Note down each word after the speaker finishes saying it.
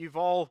You've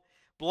all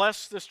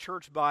blessed this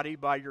church body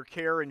by your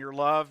care and your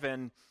love,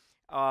 and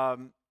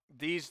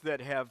these that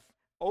have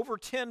over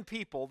 10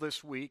 people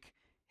this week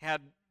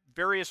had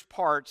various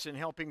parts in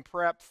helping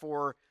prep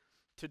for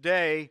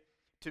today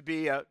to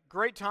be a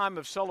great time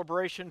of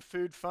celebration,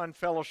 food, fun,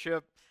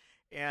 fellowship,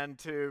 and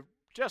to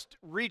just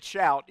reach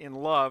out in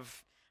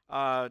love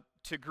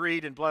to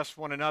greet and bless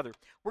one another.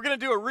 We're going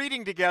to do a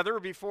reading together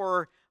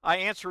before I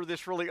answer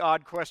this really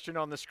odd question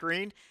on the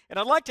screen. And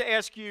I'd like to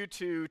ask you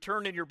to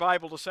turn in your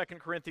Bible to 2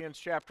 Corinthians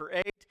chapter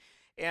 8.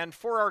 And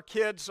for our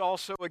kids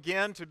also,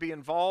 again, to be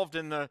involved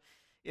in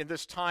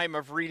this time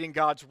of reading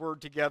God's Word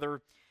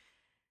together.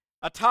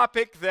 A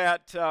topic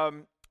that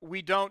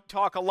we don't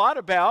talk a lot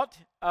about,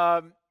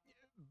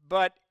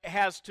 but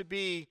has to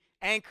be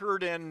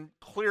anchored and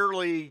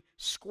clearly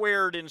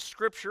squared in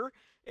Scripture.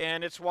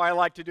 And it's why I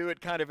like to do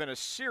it kind of in a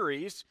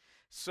series.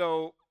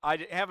 So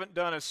I haven't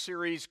done a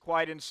series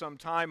quite in some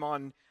time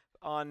on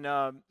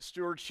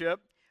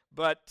stewardship,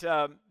 but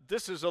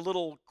this is a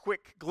little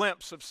quick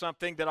glimpse of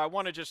something that I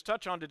want to just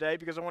touch on today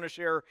because I want to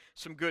share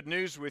some good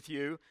news with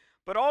you.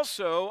 But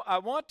also, I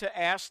want to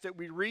ask that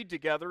we read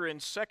together in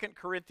 2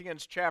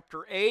 Corinthians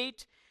chapter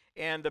 8,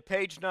 and the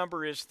page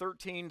number is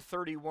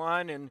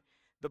 1331, and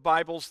the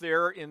Bible's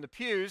there in the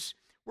pews.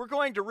 We're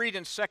going to read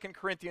in 2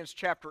 Corinthians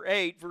chapter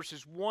 8,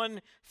 verses 1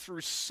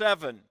 through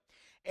 7.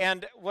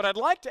 And what I'd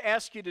like to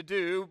ask you to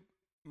do,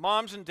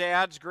 moms and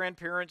dads,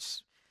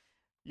 grandparents,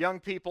 young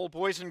people,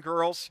 boys and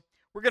girls,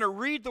 we're going to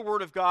read the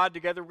Word of God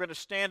together. We're going to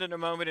stand in a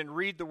moment and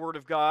read the Word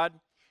of God.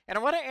 And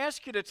I want to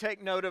ask you to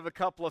take note of a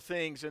couple of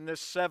things in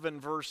this 7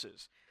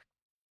 verses.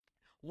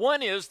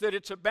 One is that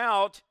it's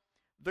about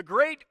the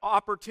great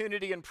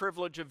opportunity and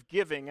privilege of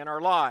giving in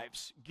our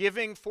lives,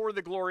 giving for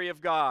the glory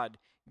of God,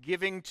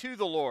 giving to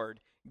the Lord,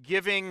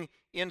 giving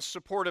in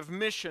support of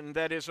mission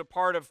that is a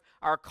part of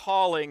our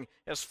calling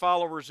as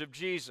followers of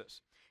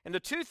Jesus. And the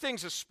two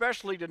things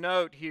especially to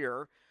note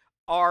here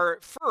are,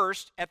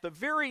 first, at the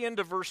very end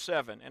of verse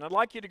 7, and I'd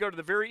like you to go to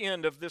the very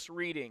end of this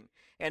reading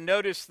and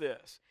notice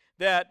this,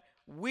 that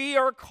we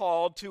are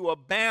called to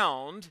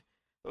abound,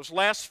 those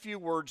last few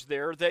words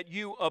there, that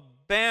you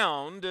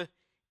abound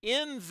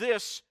in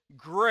this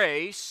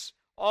grace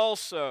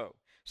also.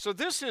 So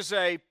this is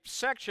a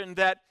section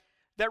that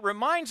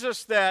reminds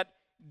us that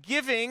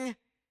giving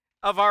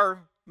of our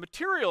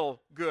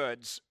material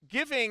goods,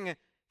 giving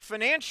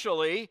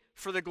financially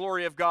for the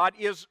glory of God,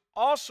 is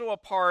also a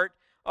part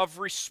of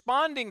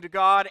responding to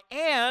God,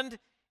 and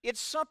it's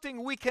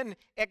something we can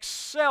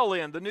excel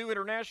in. The New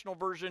International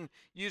Version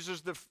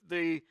uses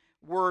the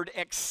word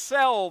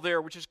excel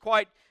there, which is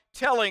quite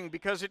telling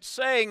because it's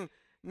saying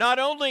not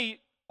only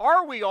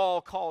are we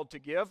all called to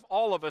give,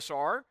 all of us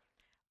are,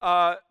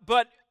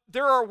 but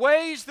there are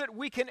ways that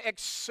we can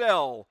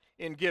excel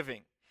in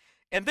giving.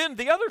 And then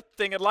the other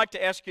thing I'd like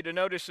to ask you to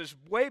notice is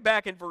way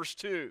back in verse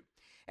 2.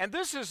 And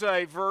this is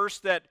a verse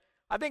that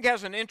I think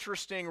has an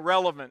interesting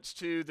relevance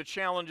to the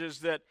challenges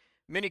that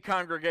many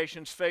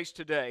congregations face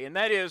today. And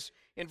that is,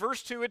 in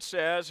verse 2 it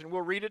says, and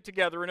we'll read it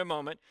together in a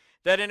moment,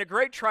 that in a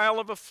great trial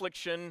of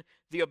affliction,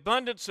 the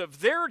abundance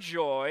of their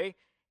joy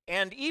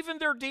and even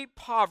their deep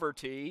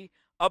poverty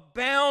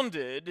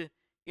abounded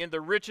in the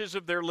riches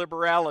of their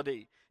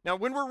liberality. Now,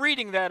 when we're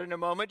reading that in a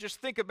moment, just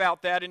think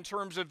about that in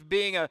terms of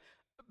being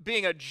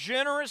a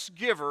generous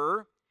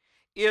giver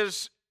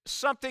is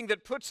something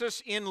that puts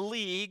us in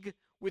league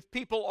with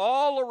people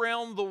all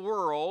around the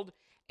world,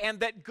 and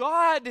that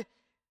God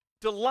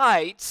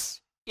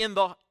delights in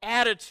the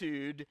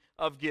attitude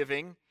of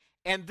giving.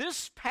 And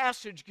this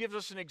passage gives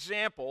us an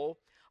example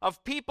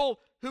of people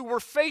who were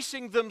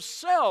facing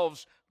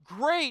themselves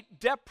great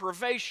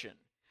deprivation,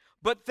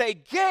 but they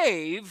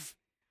gave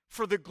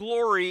for the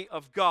glory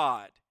of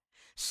God.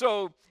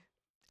 So,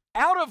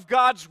 out of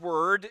God's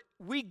Word,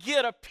 we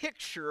get a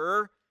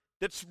picture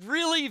that's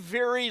really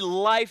very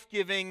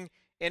life-giving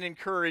and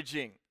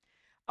encouraging.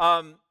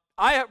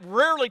 I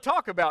rarely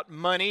talk about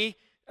money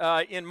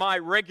in my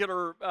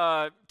regular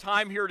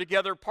time here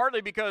together, partly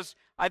because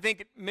I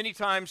think many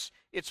times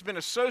it's been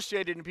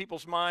associated in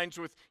people's minds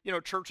with,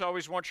 church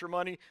always wants your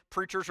money,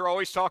 preachers are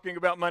always talking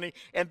about money,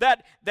 and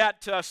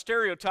that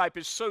stereotype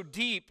is so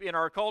deep in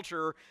our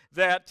culture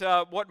that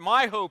what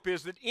my hope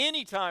is that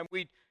anytime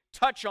we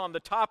touch on the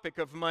topic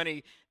of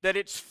money, that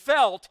it's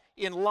felt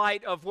in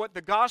light of what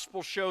the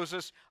gospel shows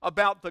us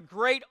about the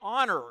great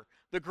honor,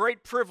 the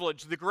great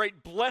privilege, the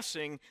great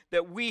blessing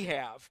that we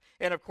have.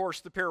 And of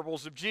course, the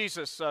parables of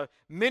Jesus,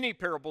 many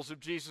parables of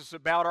Jesus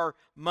about our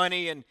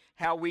money and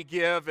how we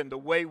give and the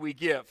way we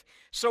give.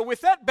 So with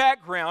that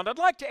background, I'd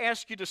like to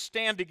ask you to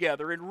stand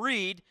together and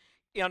read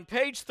on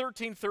page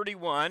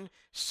 1331,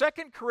 2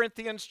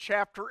 Corinthians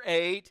chapter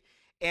 8,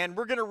 and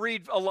we're going to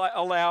read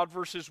aloud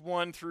verses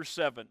 1 through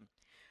 7.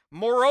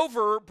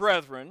 Moreover,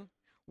 brethren,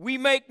 we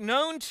make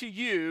known to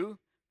you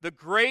the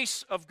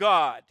grace of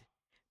God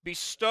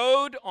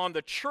bestowed on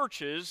the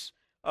churches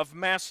of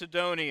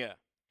Macedonia,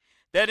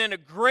 that in a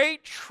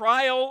great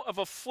trial of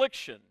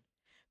affliction,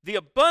 the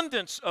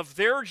abundance of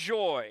their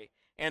joy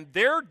and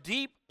their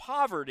deep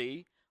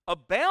poverty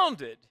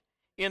abounded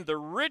in the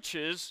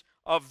riches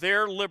of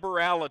their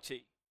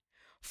liberality.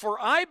 For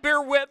I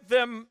bear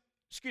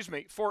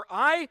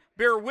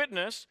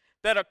witness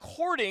that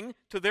according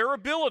to their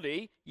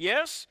ability,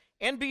 yes,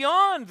 and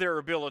beyond their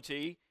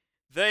ability,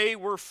 they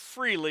were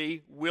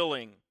freely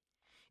willing,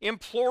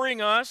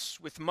 imploring us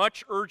with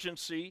much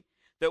urgency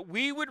that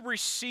we would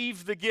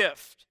receive the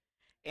gift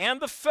and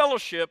the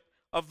fellowship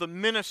of the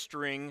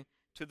ministering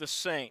to the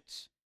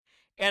saints.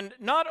 And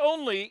not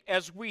only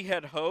as we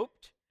had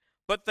hoped,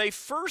 but they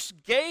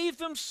first gave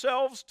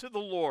themselves to the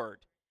Lord,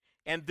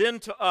 and then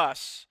to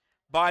us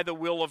by the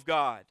will of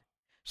God.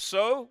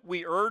 So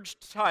we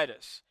urged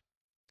Titus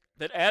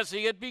that as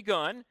he had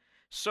begun,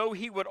 so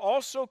he would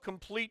also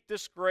complete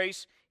this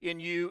grace in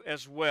you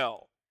as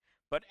well.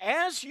 But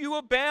as you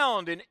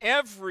abound in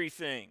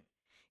everything,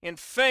 in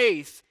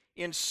faith,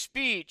 in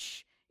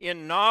speech,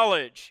 in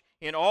knowledge,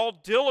 in all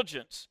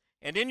diligence,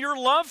 and in your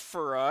love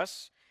for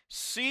us,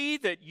 see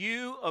that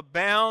you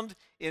abound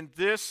in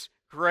this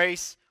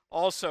grace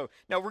also.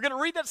 Now we're going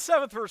to read that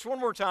 7th verse one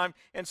more time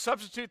and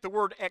substitute the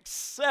word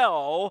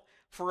excel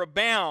for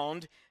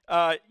abound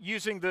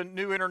using the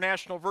New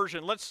International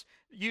Version. Let's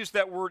use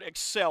that word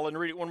excel and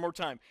read it one more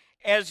time.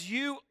 As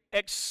you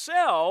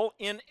excel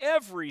in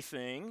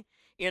everything,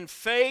 in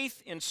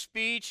faith, in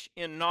speech,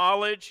 in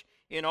knowledge,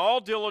 in all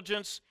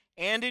diligence,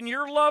 and in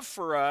your love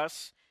for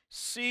us,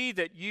 see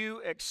that you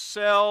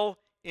excel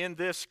in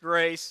this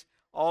grace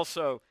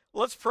also.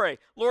 Let's pray.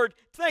 Lord,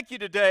 thank you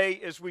today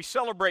as we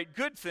celebrate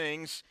good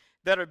things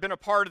that have been a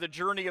part of the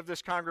journey of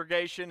this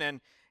congregation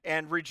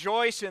and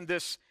rejoice in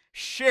this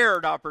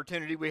shared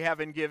opportunity we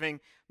have in giving.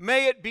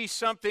 May it be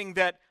something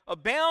that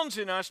abounds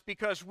in us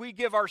because we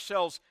give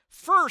ourselves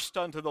first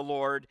unto the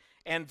Lord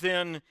and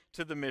then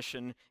to the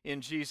mission. In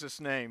Jesus'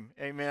 name,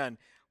 amen.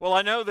 Well,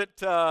 I know that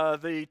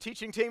the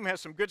teaching team has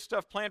some good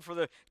stuff planned for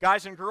the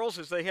guys and girls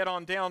as they head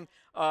on down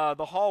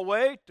the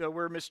hallway to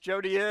where Miss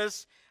Jody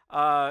is,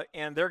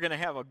 and they're going to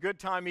have a good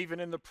time even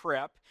in the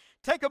prep.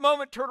 Take a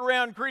moment, turn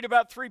around, greet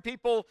about 3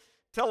 people,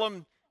 tell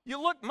them, you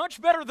look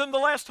much better than the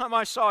last time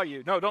I saw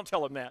you. No, don't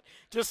tell them that.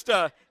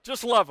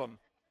 Just love them.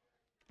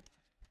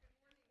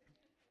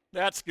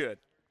 That's good.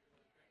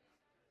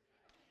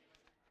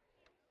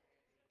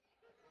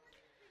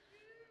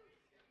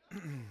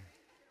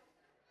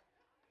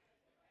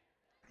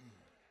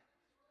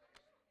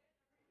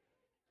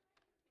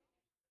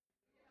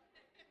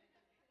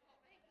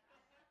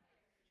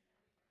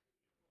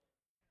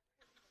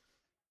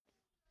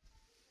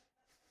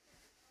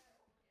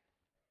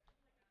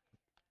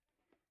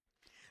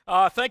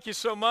 Thank you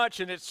so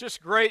much, and it's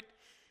just great.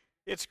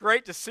 It's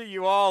great to see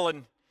you all,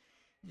 and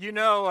you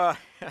know,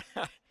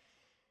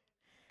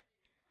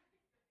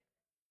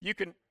 you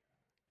can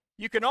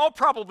all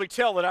probably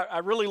tell that I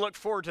really look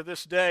forward to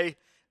this day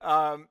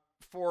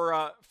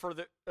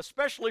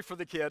especially for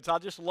the kids. I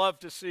just love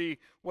to see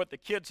what the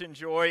kids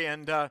enjoy,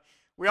 and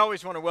we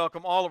always want to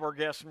welcome all of our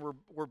guests, and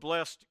we're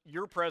blessed.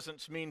 Your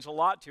presence means a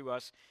lot to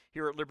us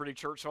here at Liberty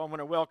Church, so I want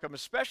to welcome,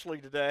 especially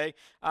today,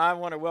 I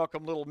want to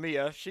welcome little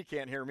Mia. She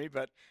can't hear me,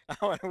 but I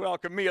want to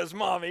welcome Mia's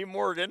mommy,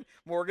 Morgan.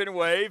 Morgan,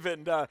 wave,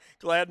 and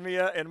glad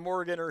Mia and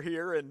Morgan are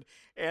here,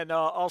 and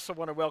also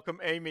want to welcome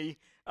Amy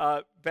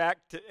back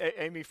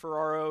to Amy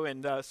Ferraro,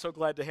 and so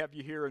glad to have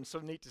you here, and so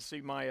neat to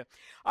see Maya.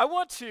 I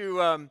want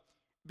to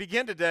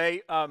begin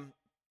today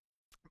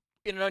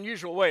in an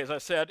unusual way, as I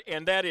said,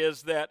 and that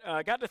is that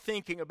I got to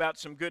thinking about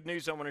some good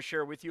news I want to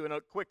share with you in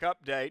a quick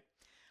update.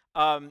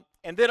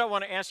 And then I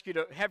want to ask you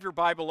to have your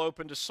Bible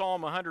open to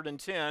Psalm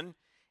 110,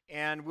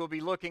 and we'll be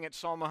looking at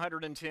Psalm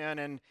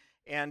 110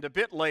 and a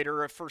bit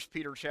later at 1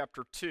 Peter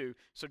chapter 2.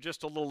 So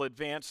just a little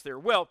advance there.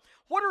 Well,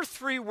 what are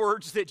 3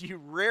 words that you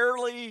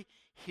rarely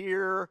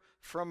hear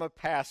from a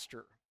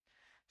pastor?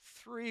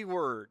 3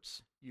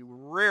 words you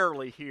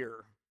rarely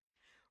hear.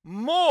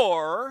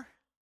 More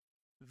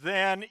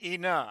than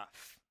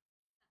enough.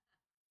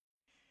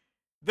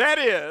 That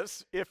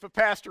is, if a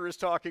pastor is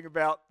talking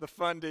about the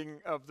funding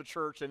of the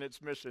church and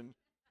its mission.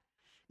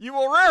 You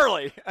will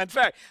rarely, in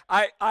fact,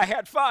 I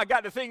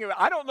got to thinking,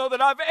 I don't know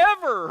that I've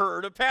ever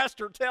heard a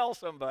pastor tell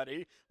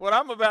somebody what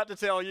I'm about to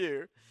tell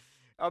you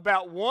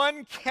about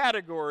one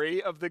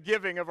category of the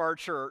giving of our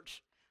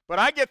church, but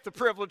I get the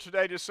privilege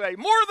today to say,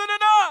 more than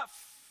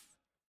enough.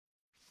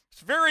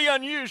 It's very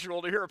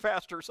unusual to hear a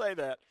pastor say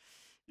that.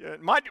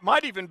 It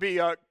might even be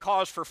a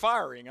cause for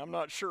firing. I'm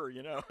not sure,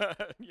 you know.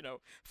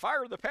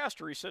 Fire the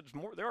pastor. He said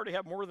they already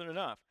have more than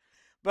enough.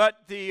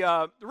 But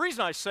the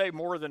reason I say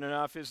more than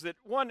enough is that,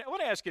 one, I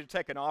want to ask you to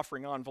take an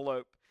offering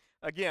envelope.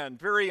 Again,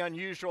 very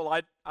unusual.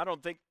 I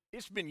don't think,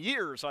 it's been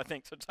years, I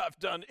think, since I've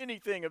done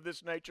anything of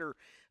this nature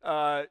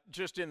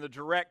just in the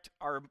direct,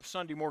 our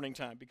Sunday morning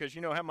time, because you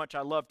know how much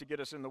I love to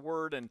get us in the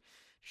Word and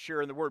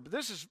share in the Word. But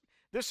this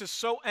is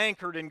so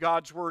anchored in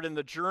God's Word in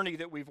the journey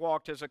that we've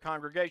walked as a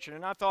congregation.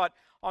 And I thought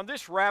on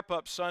this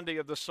wrap-up Sunday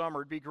of the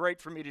summer, it'd be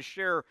great for me to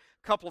share a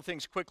couple of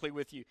things quickly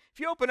with you. If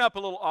you open up a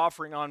little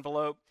offering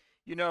envelope,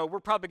 you know, we're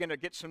probably going to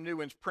get some new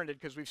ones printed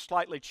because we've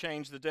slightly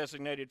changed the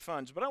designated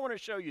funds. But I want to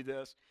show you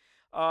this.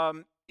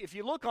 If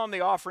you look on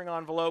the offering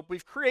envelope,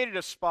 we've created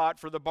a spot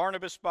for the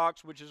Barnabas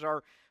box, which is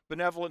our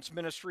benevolence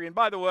ministry. And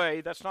by the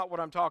way, that's not what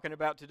I'm talking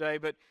about today,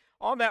 but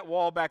on that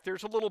wall back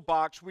there's a little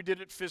box. We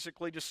did it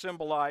physically to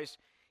symbolize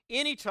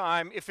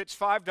anytime, if it's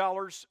 $5,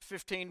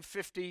 $15,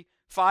 $50,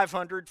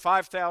 $500,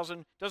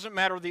 $5,000, doesn't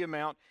matter the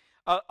amount,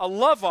 a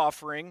love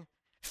offering,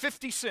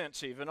 50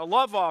 cents even, a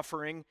love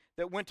offering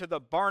that went to the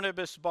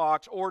Barnabas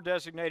box or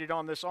designated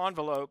on this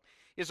envelope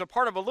is a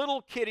part of a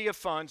little kitty of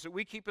funds that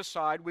we keep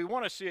aside. We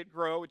want to see it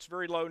grow. It's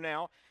very low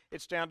now.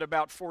 It's down to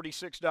about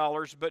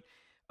 $46, but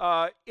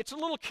it's a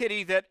little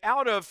kitty that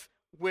out of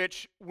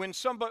which when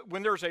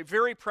there's a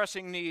very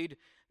pressing need,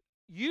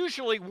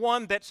 usually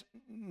one that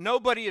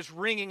nobody is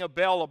ringing a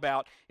bell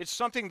about, it's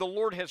something the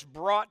Lord has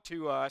brought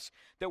to us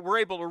that we're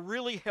able to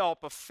really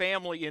help a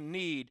family in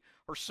need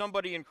or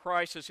somebody in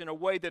crisis in a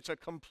way that's a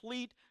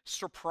complete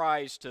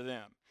surprise to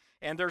them.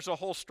 And there's a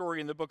whole story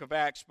in the book of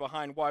Acts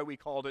behind why we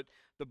called it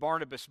the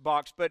Barnabas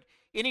box. But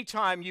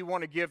anytime you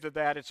want to give to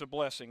that, it's a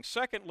blessing.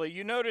 Secondly,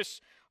 you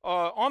notice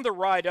on the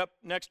right up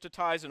next to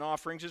tithes and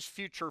offerings is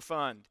Future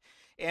Fund.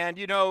 And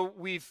you know,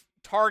 we've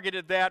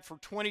targeted that for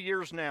 20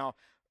 years now.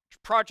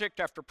 Project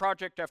after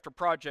project after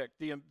project,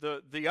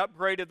 the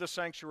upgrade of the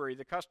sanctuary,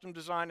 the custom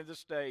design of the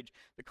stage,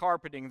 the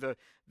carpeting,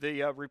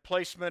 the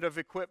replacement of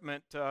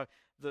equipment, the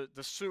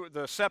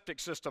septic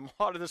system,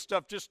 a lot of this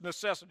stuff, just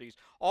necessities.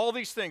 All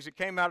these things that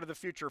came out of the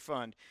Future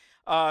Fund.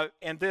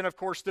 And then, of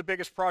course, the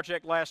biggest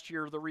project last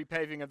year, the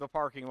repaving of the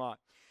parking lot.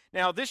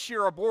 Now, this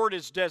year, our board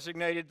has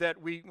designated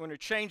that we want to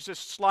change this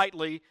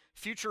slightly.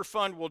 Future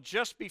Fund will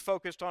just be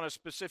focused on a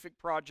specific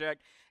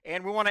project,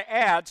 and we want to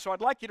add, so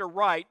I'd like you to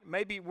write,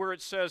 maybe where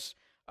it says,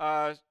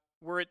 on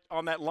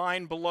that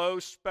line below,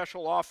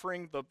 special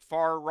offering, the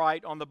far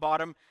right on the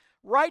bottom,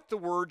 write the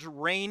words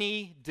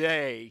rainy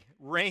day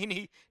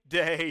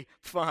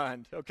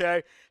fund,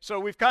 okay? So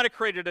we've kind of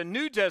created a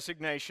new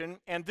designation,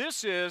 and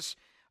this is,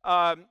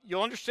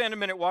 you'll understand in a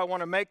minute why I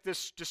want to make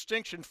this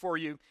distinction for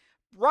you.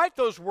 Write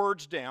those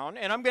words down,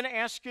 and I'm going to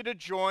ask you to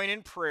join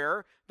in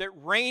prayer that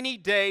Rainy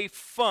Day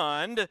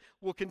Fund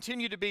will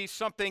continue to be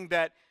something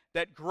that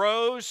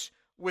grows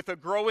with a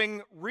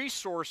growing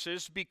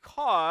resources,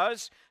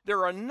 because there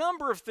are a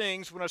number of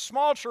things. When a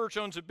small church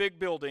owns a big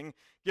building,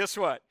 guess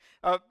what?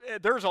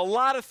 There's a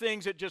lot of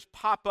things that just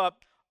pop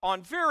up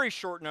on very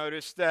short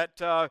notice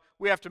that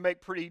we have to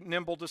make pretty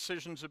nimble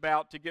decisions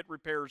about to get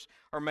repairs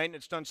or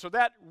maintenance done. So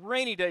that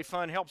Rainy Day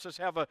Fund helps us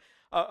have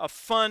a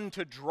fund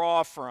to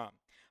draw from.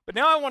 But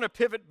now I want to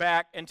pivot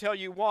back and tell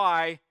you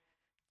why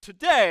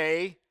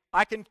today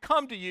I can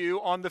come to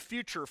you on the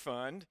Future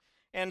Fund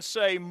and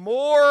say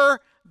more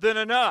than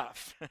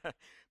enough.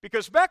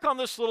 Because back on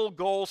this little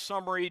goal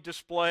summary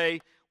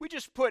display, we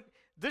just put,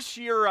 this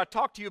year I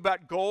talked to you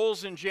about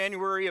goals in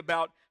January,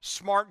 about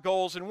SMART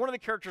goals, and one of the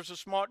characters of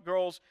SMART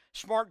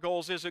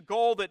goals is a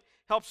goal that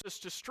helps us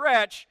to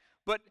stretch,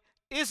 but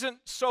isn't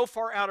so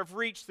far out of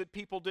reach that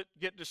people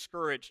get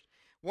discouraged.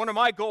 One of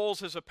my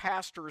goals as a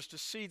pastor is to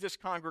see this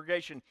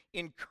congregation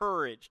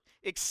encouraged,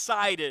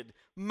 excited,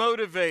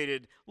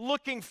 motivated,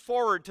 looking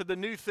forward to the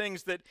new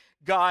things that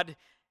God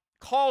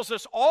calls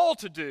us all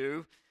to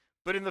do.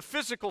 But in the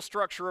physical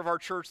structure of our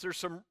church, there's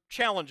some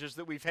challenges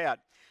that we've had.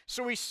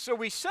 So we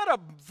set a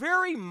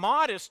very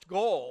modest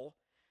goal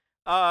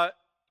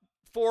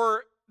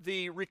for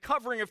the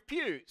recovering of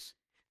pews.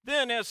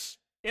 Then as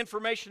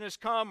information has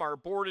come, our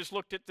board has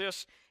looked at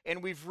this,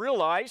 and we've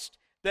realized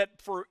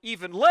that for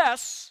even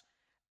less,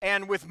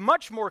 and with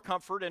much more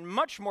comfort and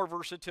much more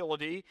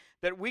versatility,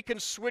 that we can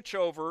switch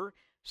over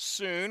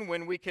soon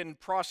when we can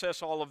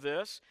process all of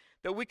this,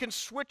 that we can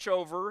switch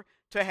over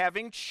to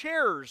having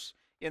chairs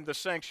in the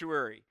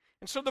sanctuary.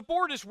 And so the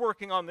board is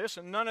working on this,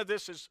 and none of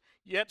this is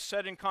yet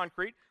set in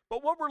concrete,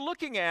 but what we're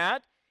looking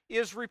at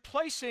is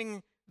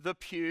replacing the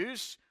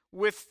pews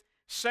with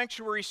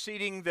sanctuary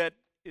seating that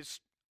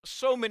is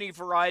so many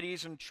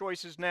varieties and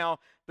choices now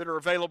that are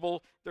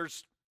available.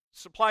 There's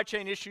supply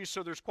chain issues,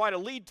 so there's quite a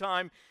lead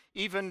time.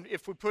 Even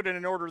if we put in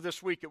an order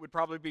this week, it would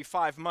probably be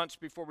 5 months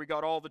before we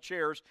got all the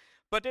chairs.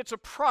 But it's a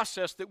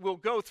process that we'll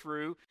go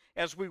through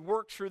as we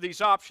work through these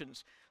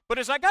options. But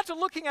as I got to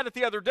looking at it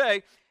the other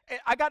day,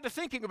 I got to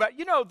thinking about,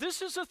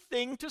 this is a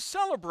thing to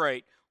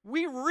celebrate.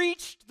 We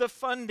reached the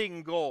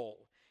funding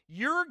goal.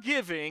 Your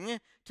giving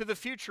to the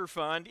Future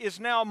Fund is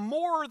now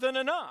more than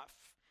enough.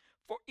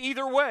 For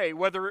either way,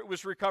 whether it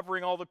was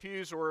recovering all the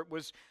pews or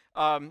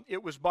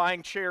it was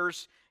buying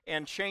chairs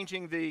and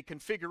changing the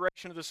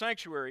configuration of the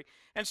sanctuary.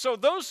 And so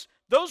those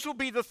will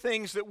be the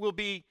things that we'll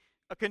be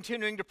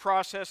continuing to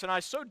process, and I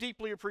so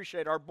deeply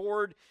appreciate our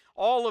board,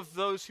 all of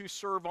those who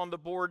serve on the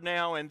board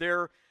now, and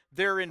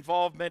their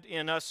involvement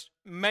in us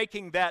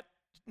making that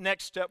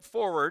next step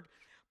forward.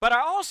 But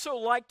I also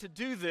like to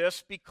do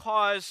this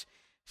because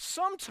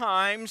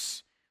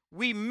sometimes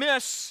we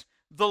miss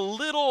the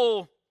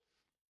little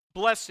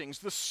blessings,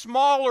 the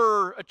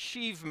smaller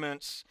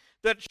achievements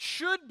that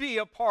should be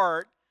a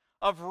part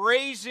of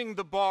raising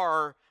the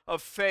bar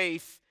of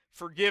faith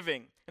for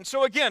giving. And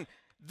so again,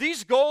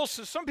 these goals,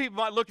 so some people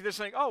might look at this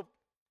and think, oh,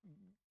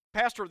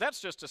 Pastor, that's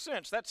just a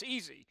cinch, that's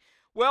easy.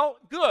 Well,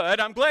 good,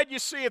 I'm glad you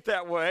see it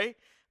that way,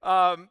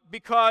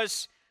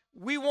 because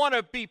we want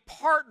to be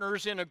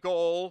partners in a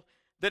goal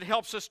that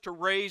helps us to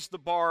raise the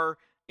bar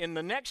in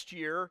the next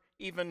year,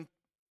 even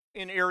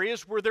in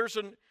areas where there's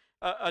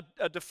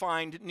a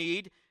defined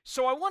need.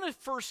 So I want to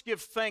first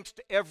give thanks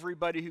to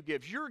everybody who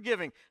gives. You're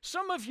giving.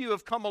 Some of you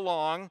have come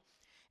along,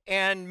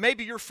 and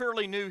maybe you're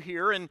fairly new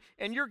here, and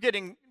you're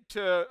getting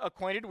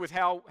acquainted with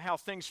how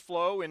things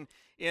flow. And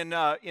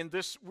in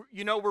this,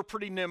 we're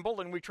pretty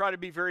nimble, and we try to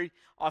be very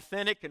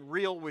authentic and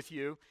real with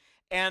you.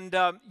 And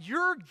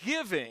your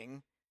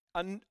giving,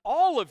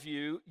 all of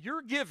you,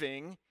 your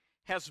giving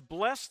has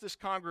blessed this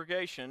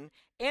congregation,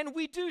 and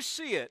we do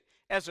see it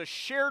as a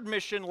shared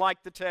mission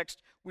like the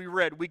text we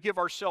read. We give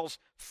ourselves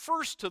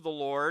first to the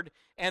Lord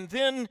and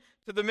then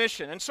to the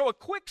mission. And so a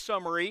quick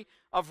summary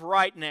of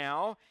right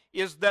now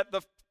is that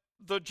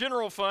the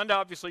general fund,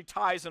 obviously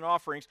tithes and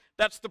offerings,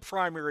 that's the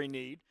primary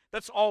need.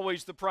 That's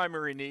always the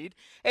primary need.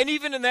 And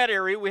even in that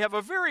area, we have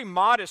a very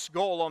modest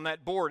goal on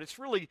that board. It's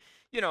really,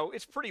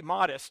 it's pretty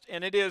modest,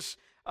 and it is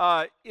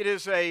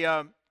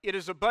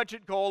a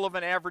budget goal of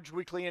an average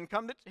weekly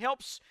income that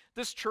helps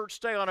this church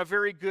stay on a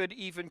very good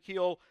even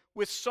keel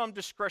with some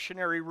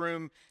discretionary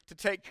room to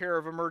take care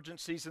of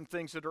emergencies and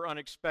things that are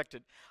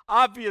unexpected.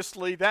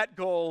 Obviously, that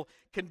goal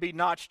can be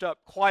notched up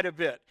quite a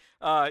bit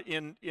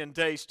in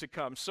days to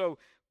come.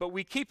 But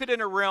we keep it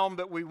in a realm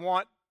that we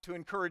want to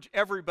encourage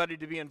everybody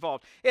to be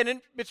involved.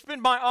 And it's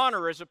been my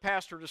honor as a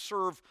pastor to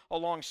serve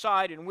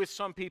alongside and with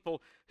some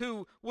people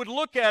who would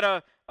look at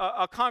a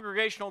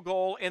congregational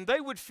goal and they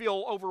would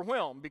feel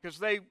overwhelmed because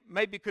they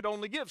maybe could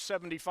only give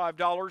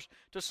 $75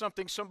 to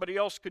something somebody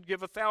else could give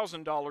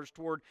 $1,000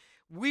 toward.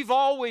 We've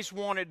always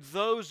wanted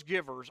those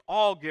givers,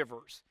 all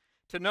givers,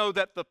 to know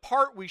that the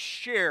part we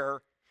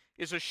share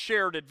is a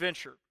shared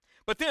adventure.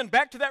 But then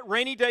back to that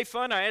rainy day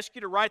fund, I ask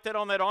you to write that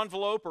on that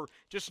envelope or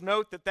just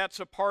note that that's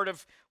a part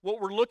of what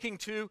we're looking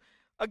to.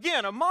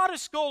 Again, a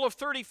modest goal of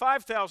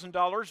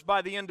 $35,000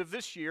 by the end of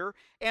this year.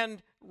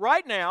 And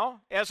right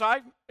now, as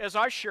I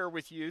share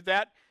with you,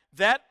 that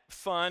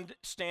fund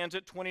stands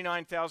at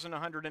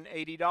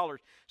 $29,180.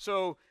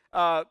 So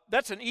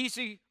that's an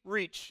easy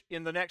reach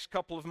in the next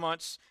couple of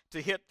months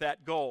to hit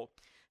that goal.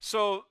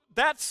 So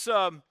that's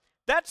the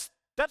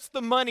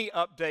money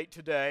update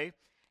today.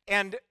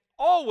 And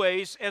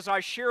always, as I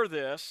share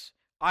this,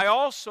 I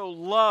also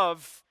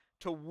love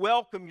to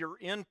welcome your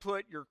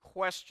input, your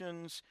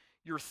questions,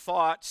 your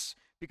thoughts,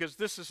 because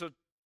this is a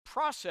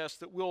process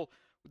that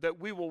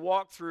we will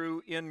walk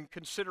through in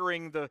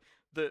considering the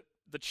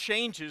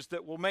changes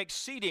that will make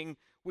seating,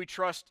 we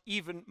trust,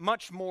 even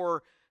much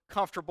more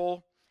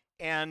comfortable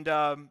and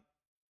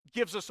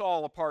gives us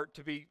all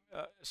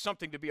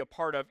something to be a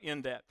part of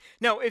in that.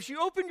 Now, if you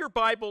open your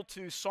Bible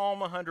to Psalm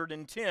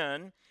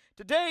 110,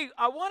 today,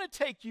 I want to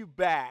take you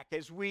back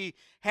as we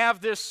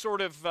have this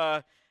sort of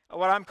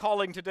what I'm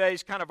calling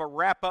today's kind of a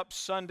wrap-up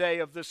Sunday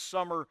of this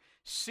summer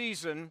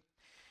season.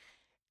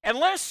 And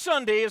last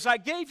Sunday, as I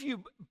gave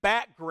you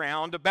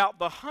background about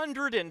the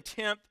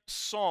 110th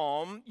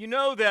Psalm, you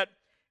know that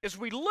as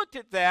we looked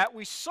at that,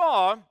 we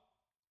saw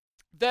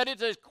that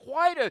it is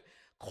quite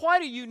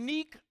a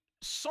unique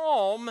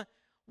psalm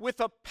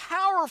with a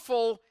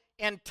powerful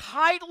and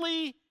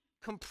tightly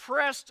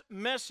compressed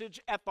message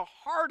at the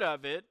heart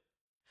of it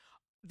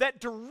that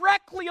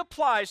directly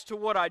applies to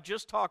what I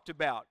just talked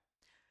about.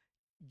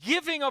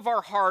 Giving of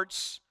our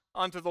hearts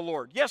unto the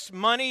Lord. Yes,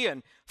 money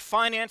and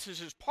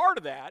finances is part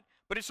of that,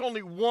 but it's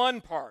only one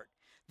part.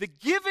 The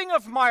giving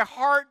of my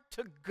heart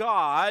to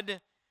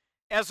God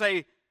as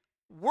a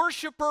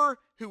worshiper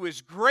who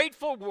is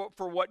grateful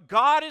for what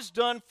God has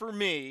done for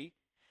me,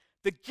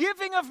 the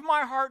giving of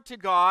my heart to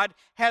God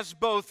has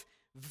both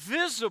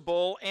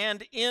visible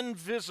and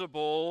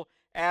invisible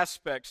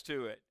aspects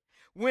to it.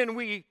 When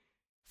we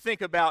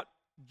think about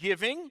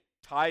giving,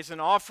 tithes and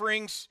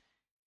offerings,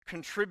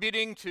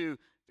 contributing to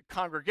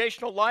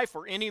congregational life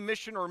or any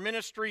mission or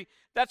ministry,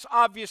 that's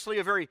obviously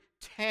a very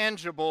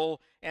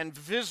tangible and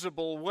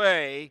visible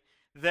way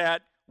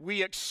that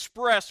we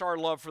express our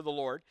love for the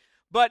Lord.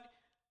 But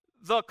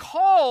the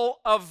call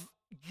of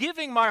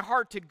giving my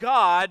heart to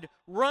God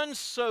runs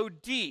so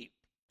deep.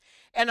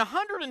 And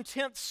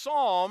 110th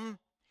Psalm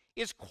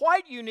is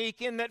quite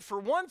unique in that, for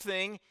one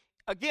thing,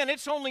 again,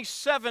 it's only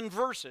 7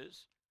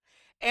 verses.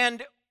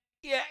 And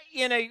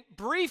in a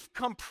brief,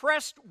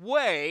 compressed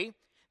way,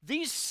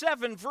 these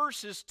 7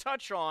 verses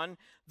touch on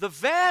the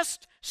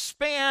vast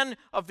span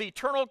of the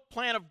eternal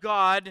plan of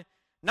God,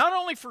 not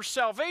only for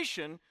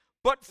salvation,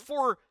 but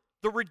for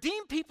the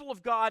redeemed people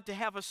of God to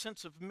have a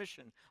sense of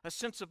mission, a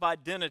sense of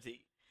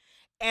identity.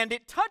 And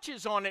it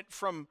touches on it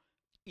from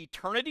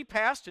eternity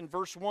past. In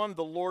verse 1,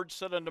 the Lord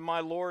said unto my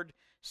Lord,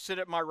 sit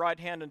at my right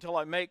hand until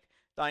I make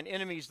thine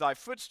enemies thy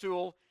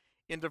footstool.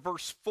 Into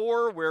verse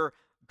 4, where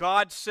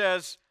God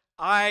says,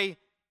 I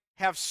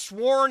have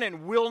sworn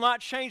and will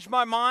not change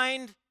my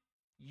mind.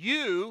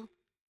 You,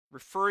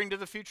 referring to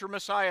the future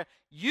Messiah,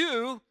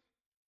 you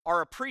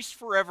are a priest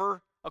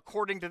forever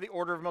according to the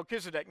order of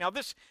Melchizedek. Now,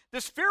 this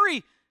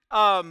very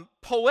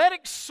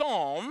poetic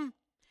psalm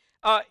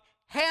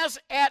has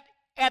at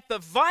the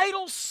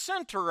vital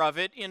center of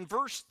it in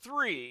verse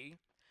 3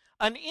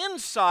 an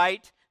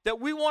insight that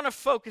we want to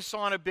focus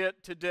on a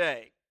bit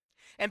today.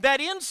 And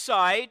that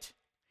insight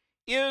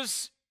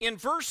is in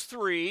verse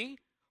 3,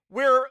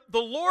 where the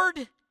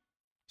Lord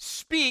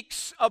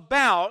speaks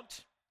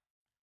about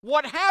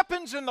what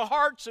happens in the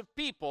hearts of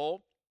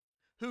people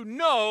who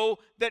know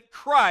that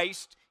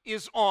Christ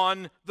is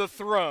on the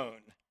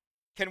throne.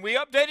 Can we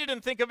update it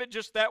and think of it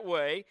just that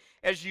way?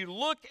 As you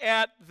look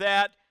at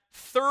that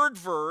third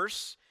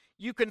verse,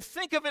 you can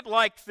think of it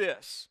like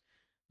this.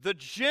 The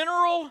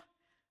general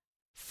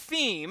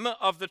theme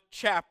of the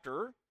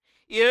chapter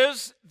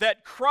is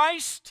that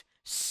Christ's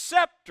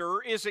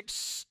scepter is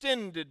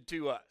extended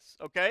to us,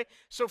 okay?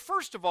 So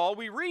first of all,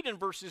 we read in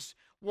verses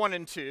 1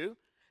 and 2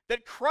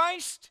 that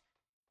Christ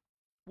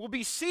will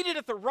be seated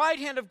at the right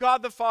hand of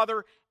God the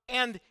Father,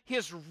 and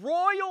his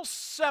royal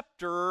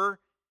scepter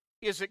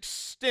is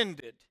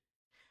extended.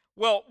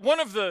 Well, one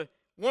of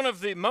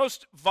the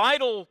most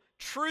vital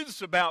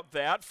truths about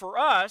that for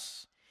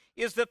us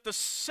is that the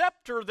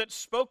scepter that's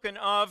spoken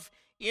of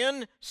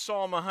in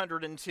Psalm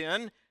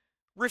 110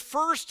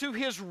 refers to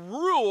his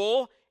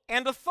rule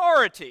and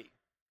authority.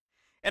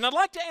 And I'd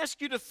like to ask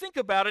you to think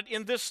about it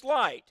in this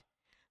light,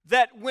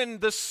 that when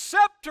the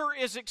scepter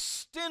is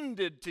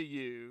extended to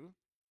you,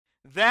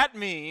 that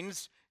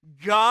means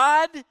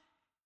God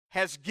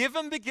has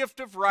given the gift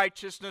of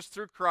righteousness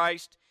through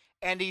Christ,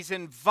 and he's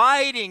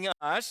inviting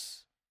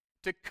us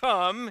to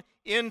come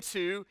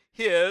into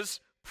his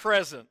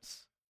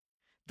presence.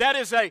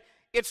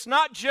 It's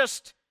not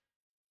just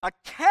a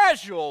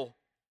casual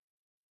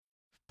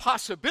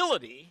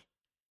possibility,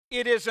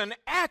 it is an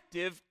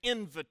active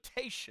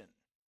invitation.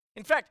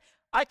 In fact,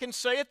 I can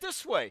say it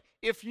this way.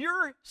 If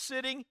you're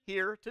sitting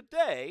here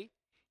today,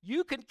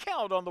 you can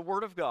count on the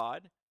Word of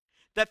God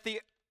that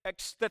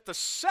the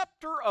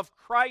scepter of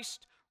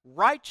Christ's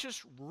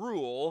righteous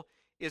rule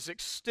is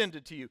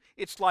extended to you.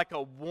 It's like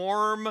a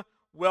warm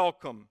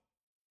welcome.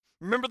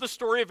 Remember the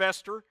story of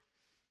Esther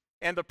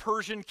and the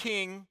Persian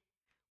king,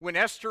 when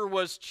Esther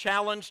was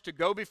challenged to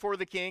go before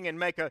the king and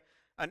make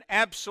an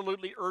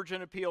absolutely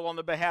urgent appeal on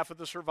the behalf of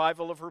the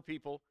survival of her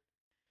people.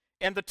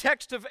 And the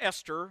text of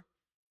Esther,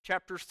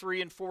 chapters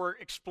 3 and 4,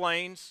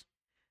 explains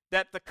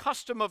that the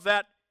custom of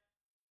that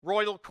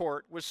royal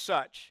court was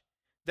such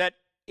that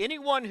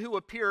anyone who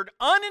appeared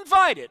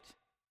uninvited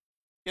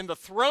in the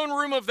throne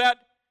room of that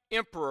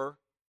emperor,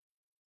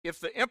 if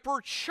the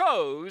emperor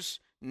chose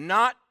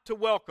not to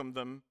welcome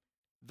them,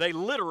 they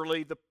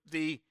literally,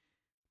 the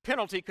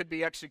penalty could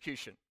be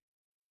execution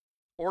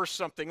or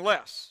something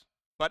less,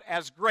 but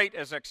as great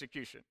as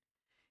execution.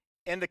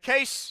 In the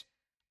case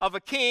of a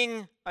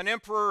king, an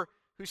emperor,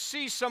 who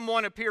sees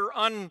someone appear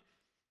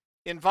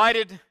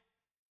uninvited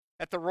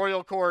at the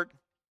royal court,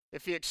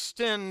 if he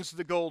extends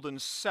the golden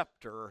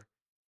scepter,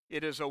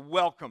 it is a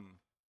welcome.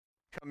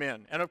 Come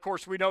in. And of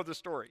course, we know the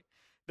story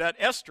that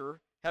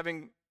Esther,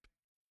 having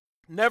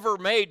never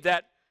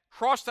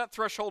crossed that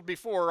threshold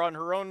before on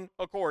her own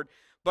accord,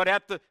 but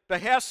at the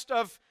behest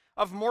of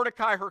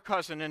Mordecai, her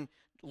cousin, and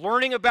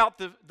learning about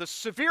the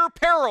severe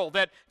peril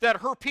that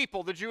her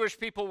people, the Jewish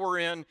people, were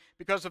in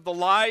because of the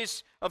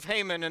lies of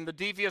Haman and the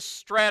devious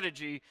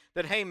strategy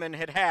that Haman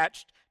had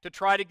hatched to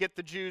try to get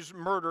the Jews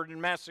murdered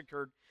and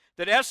massacred,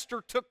 that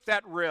Esther took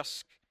that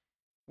risk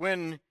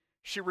when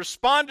she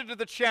responded to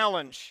the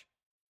challenge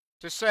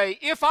to say,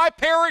 if I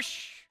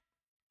perish,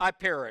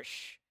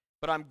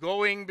 but I'm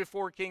going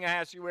before King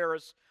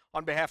Ahasuerus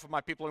on behalf of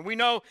my people. And we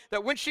know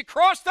that when she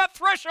crossed that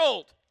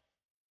threshold,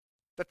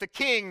 that the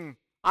king,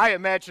 I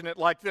imagine it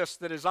like this,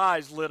 that his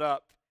eyes lit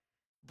up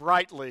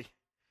brightly,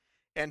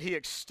 and he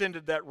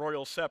extended that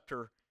royal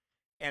scepter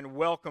and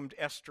welcomed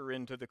Esther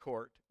into the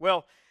court.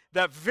 Well,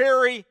 that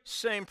very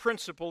same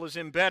principle is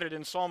embedded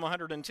in Psalm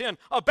 110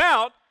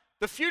 about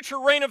the future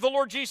reign of the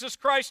Lord Jesus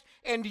Christ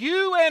and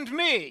you and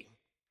me.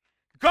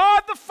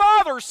 God the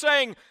Father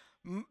saying,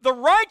 the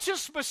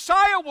righteous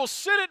Messiah will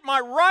sit at my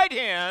right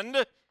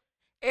hand,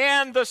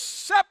 and the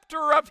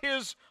scepter of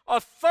his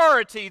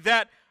authority,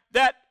 that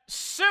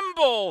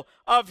symbol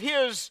of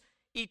his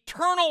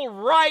eternal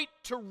right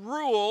to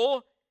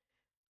rule,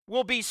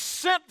 will be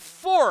sent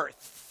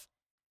forth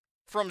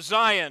from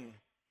Zion.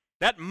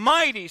 That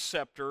mighty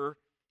scepter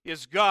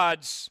is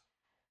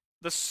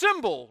the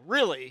symbol,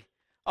 really,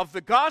 of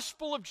the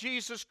gospel of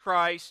Jesus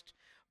Christ,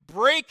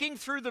 breaking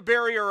through the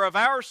barrier of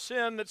our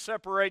sin that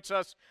separates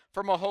us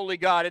from a holy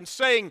God, and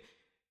saying,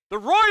 the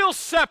royal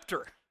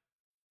scepter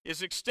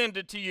is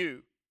extended to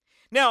you.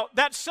 Now,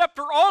 that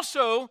scepter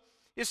also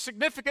is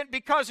significant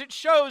because it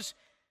shows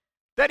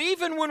that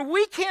even when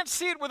we can't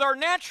see it with our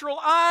natural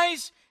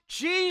eyes,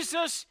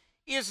 Jesus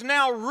is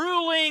now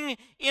ruling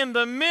in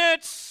the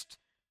midst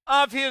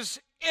of his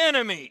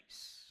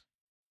enemies.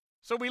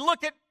 So we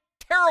look at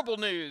terrible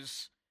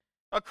news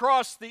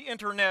across the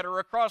internet or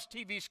across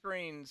TV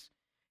screens,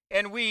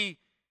 and we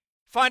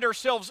find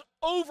ourselves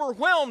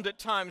overwhelmed at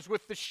times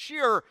with the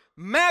sheer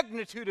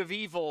magnitude of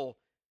evil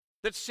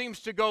that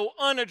seems to go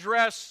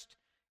unaddressed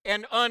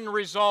and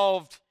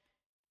unresolved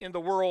in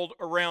the world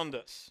around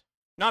us.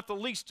 Not the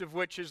least of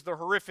which is the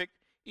horrific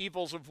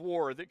evils of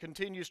war that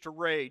continues to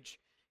rage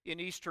in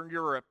Eastern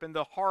Europe and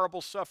the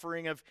horrible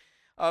suffering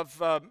of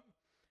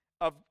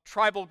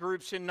tribal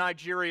groups in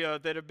Nigeria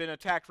that have been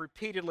attacked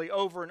repeatedly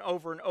over and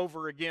over and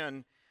over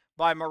again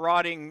by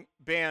marauding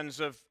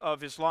bands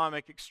of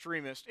Islamic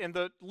extremists. And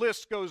the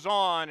list goes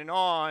on and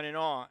on and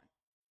on.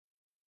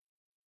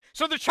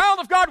 So the child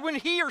of God, when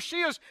he or she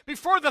is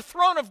before the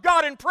throne of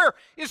God in prayer,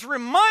 is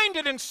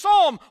reminded in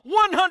Psalm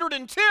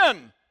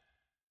 110,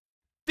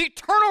 the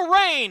eternal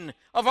reign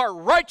of our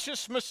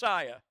righteous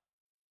Messiah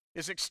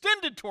is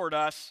extended toward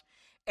us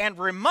and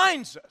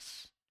reminds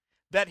us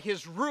that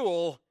his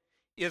rule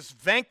is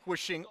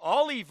vanquishing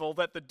all evil,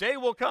 that the day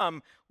will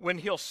come when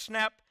he'll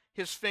snap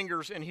his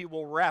fingers and he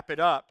will wrap it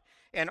up.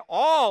 And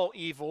all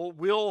evil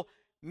will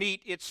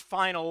meet its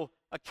final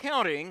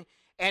accounting.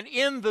 And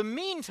in the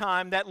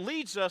meantime, that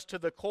leads us to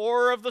the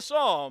core of the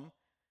psalm,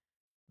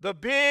 the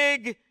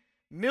big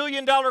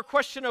million-dollar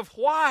question of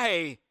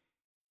why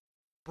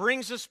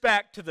brings us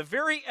back to the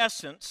very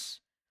essence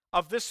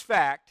of this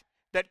fact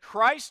that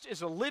Christ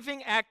is a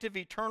living, active,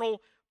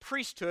 eternal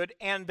priesthood.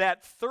 And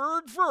that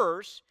third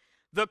verse,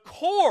 the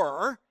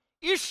core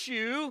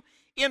issue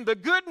in the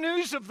good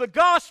news of the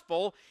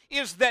gospel,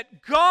 is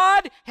that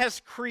God has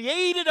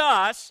created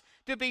us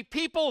to be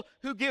people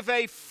who give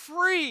a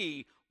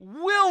free,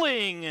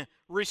 willing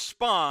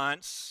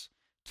response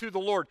to the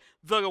Lord.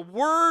 The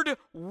word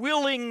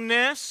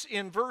willingness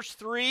in verse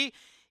 3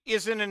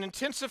 is in an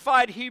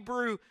intensified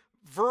Hebrew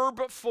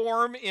verb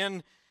form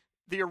in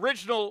the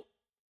original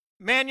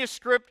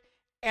manuscript,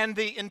 and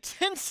the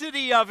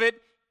intensity of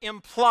it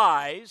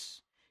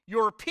implies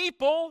your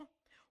people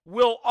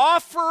will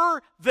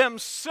offer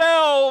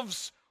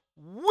themselves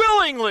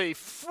willingly,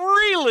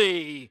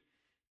 freely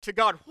to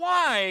God.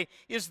 Why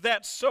is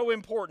that so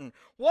important?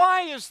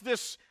 Why is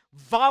this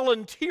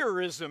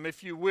volunteerism,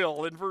 if you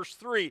will, in verse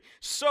 3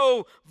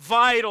 so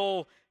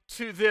vital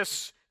to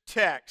this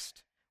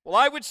text? Well,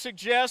 I would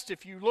suggest,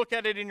 if you look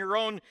at it in your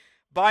own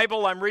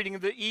Bible, I'm reading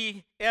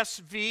the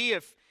ESV.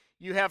 If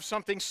you have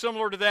something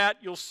similar to that,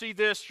 you'll see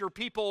this: your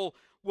people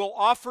will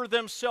offer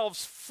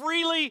themselves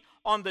freely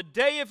on the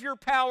day of your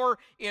power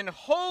in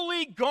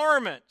holy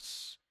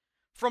garments.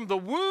 From the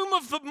womb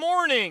of the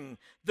morning,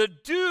 the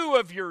dew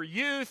of your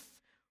youth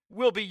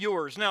will be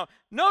yours. Now,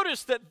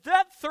 notice that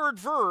that third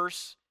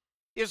verse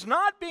is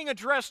not being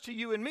addressed to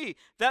you and me.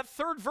 That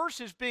third verse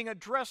is being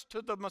addressed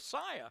to the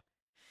Messiah.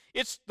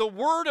 It's the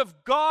word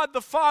of God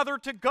the Father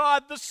to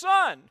God the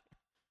Son.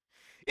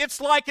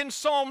 It's like in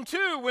Psalm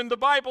 2 when the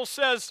Bible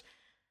says,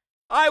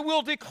 I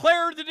will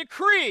declare the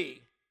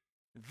decree.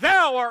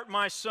 Thou art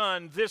my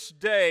son, this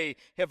day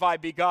have I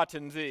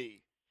begotten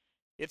thee.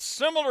 It's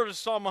similar to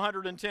Psalm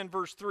 110,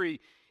 verse 3.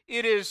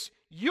 It is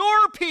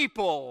your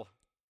people.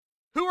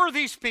 Who are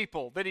these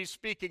people that he's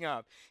speaking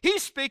of?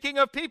 He's speaking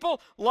of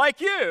people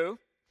like you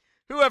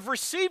who have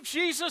received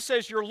Jesus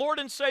as your Lord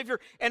and Savior,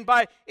 and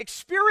by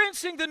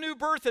experiencing the new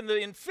birth and the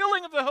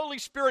infilling of the Holy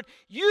Spirit,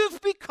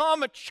 you've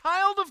become a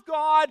child of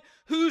God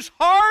whose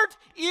heart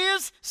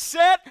is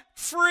set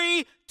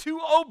free to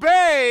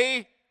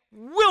obey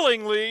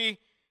willingly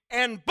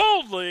and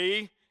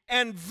boldly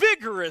and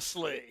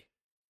vigorously.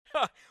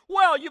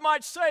 Well, you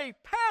might say,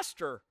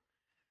 Pastor,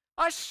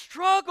 I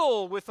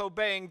struggle with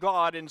obeying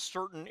God in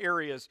certain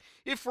areas.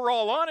 If we're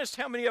all honest,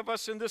 how many of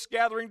us in this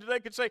gathering today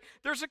could say,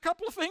 there's a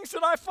couple of things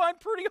that I find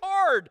pretty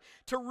hard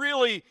to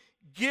really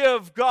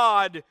give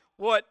God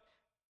what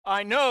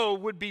I know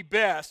would be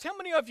best? How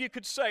many of you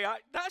could say, I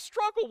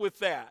struggle with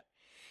that?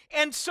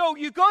 And so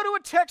you go to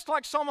a text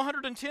like Psalm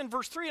 110,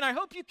 verse 3, and I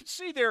hope you can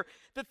see there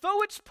that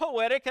though it's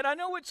poetic, and I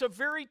know it's a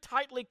very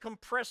tightly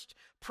compressed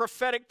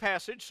prophetic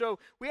passage, so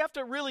we have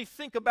to really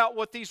think about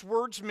what these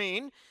words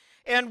mean.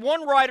 And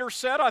one writer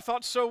said, I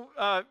thought so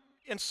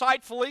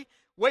insightfully,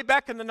 way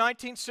back in the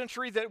 19th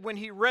century, that when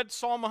he read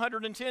Psalm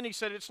 110, he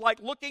said it's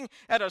like looking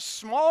at a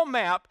small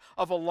map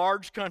of a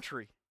large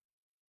country.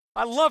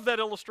 I love that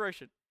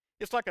illustration.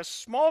 It's like a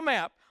small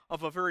map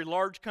of a very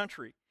large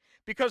country,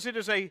 because it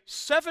is a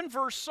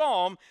 7-verse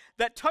psalm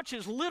that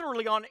touches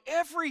literally on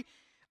every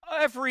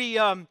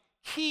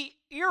key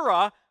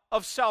era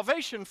of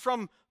salvation,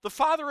 from the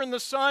Father and the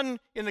Son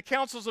in the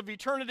councils of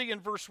eternity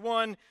in verse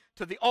 1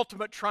 to the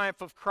ultimate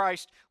triumph of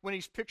Christ when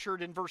he's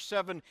pictured in verse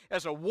 7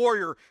 as a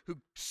warrior who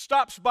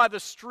stops by the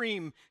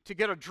stream to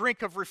get a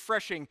drink of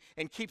refreshing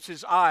and keeps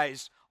his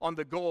eyes on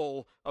the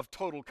goal of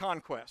total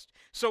conquest.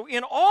 So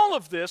in all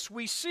of this,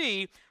 we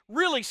see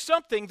really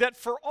something that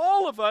for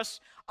all of us,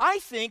 I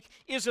think,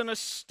 is an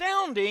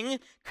astounding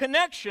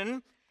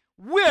connection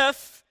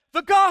with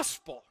the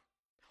gospel.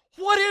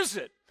 What is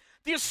it?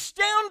 The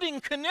astounding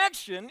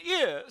connection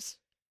is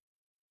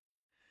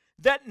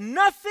that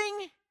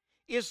nothing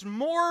is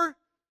more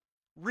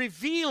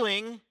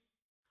revealing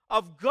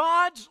of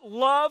God's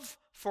love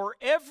for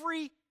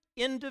every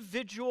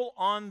individual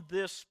on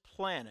this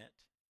planet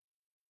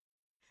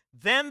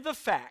than the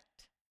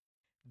fact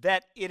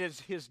that it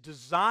is his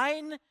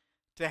design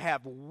to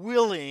have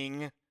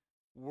willing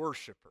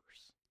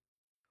worshipers.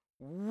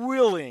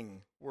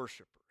 Willing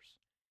worshipers.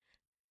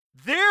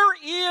 There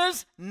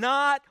is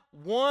not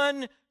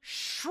one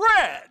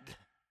shred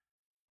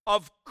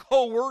of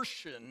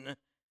coercion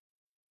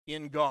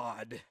in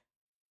God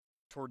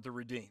toward the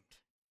redeemed.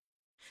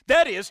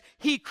 That is,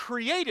 He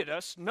created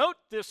us. Note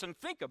this and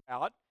think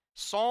about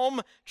Psalm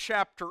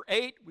chapter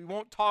 8. We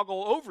won't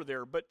toggle over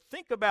there, but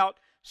think about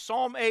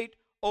Psalm 8.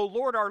 O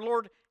Lord, our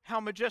Lord, how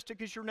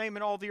majestic is your name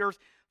in all the earth.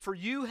 For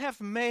you have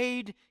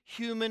made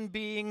human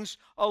beings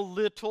a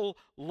little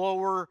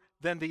lower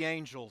than the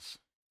angels,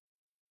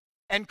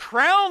 and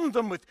crowned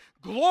them with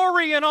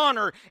glory and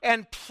honor,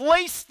 and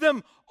placed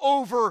them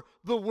over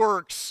the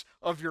works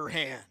of your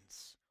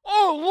hands.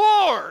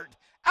 O Lord,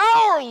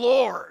 our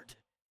Lord,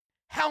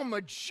 how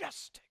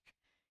majestic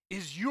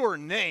is your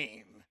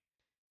name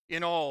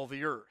in all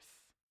the earth.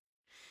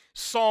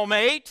 Psalm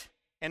 8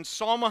 and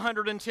Psalm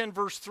 110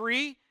 verse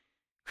 3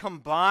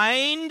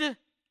 combined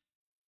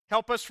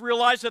help us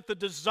realize that the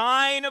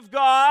design of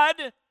God,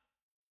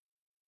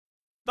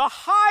 the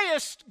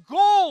highest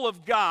goal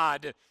of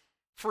God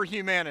for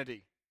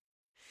humanity,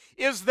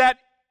 is that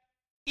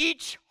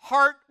each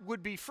heart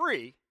would be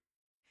free,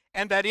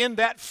 and that in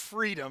that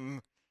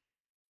freedom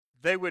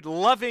they would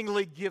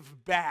lovingly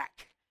give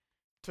back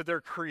to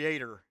their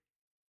Creator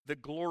the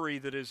glory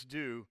that is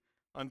due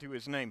unto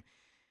His name.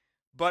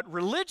 But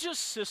religious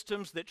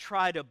systems that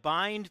try to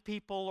bind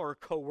people or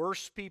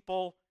coerce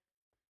people,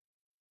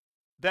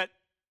 that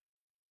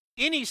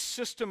any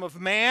system of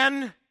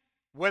man,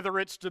 whether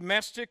it's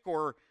domestic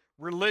or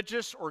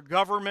religious or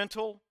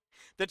governmental,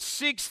 that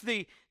seeks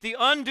the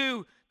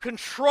undue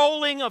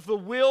controlling of the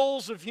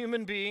wills of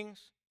human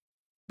beings,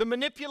 the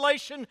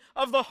manipulation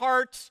of the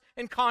hearts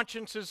and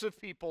consciences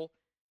of people,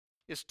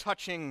 is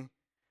touching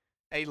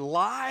a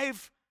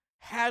live,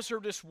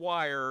 hazardous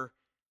wire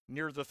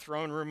near the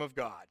throne room of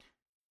God.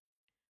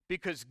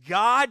 Because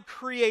God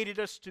created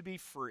us to be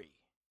free.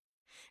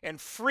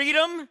 And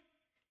freedom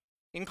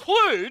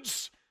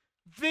includes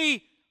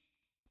the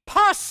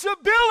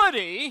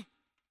possibility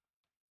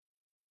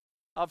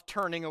of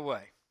turning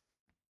away.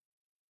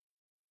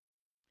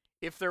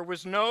 If there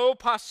was no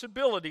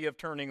possibility of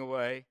turning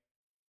away,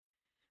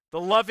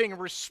 the loving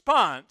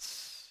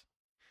response,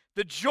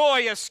 the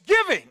joyous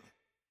giving,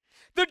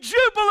 the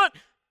jubilant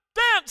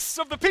dance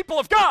of the people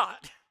of God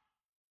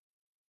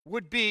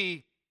would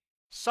be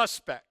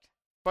suspect.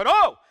 But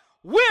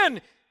when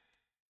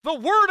the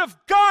word of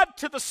God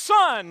to the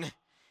Son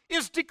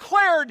is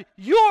declared,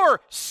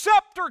 your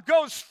scepter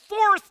goes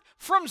forth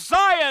from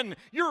Zion,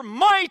 your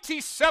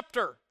mighty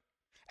scepter,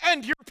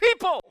 and your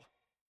people,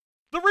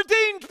 the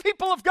redeemed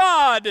people of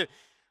God,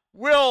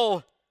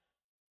 will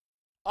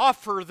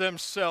offer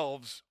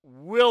themselves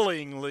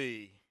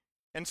willingly.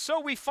 And so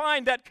we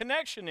find that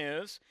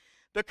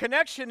the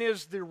connection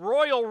is the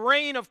royal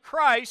reign of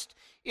Christ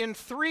in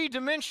three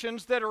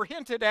dimensions that are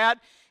hinted at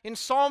in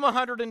Psalm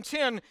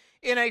 110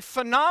 in a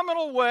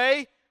phenomenal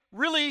way,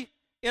 really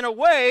in a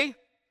way,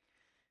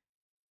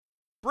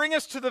 bring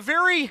us to the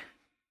very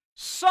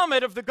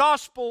summit of the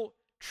gospel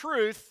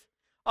truth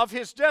of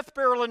His death,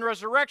 burial, and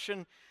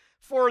resurrection.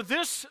 For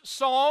this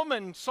psalm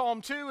and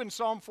Psalm 2 and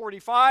Psalm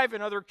 45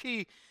 and other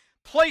key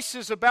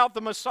places about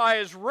the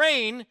Messiah's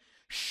reign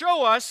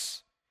show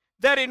us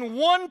that in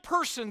one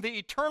person, the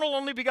eternal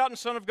only begotten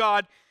Son of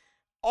God,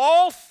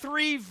 all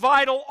three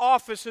vital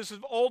offices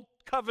of Old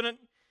Covenant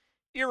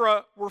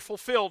era were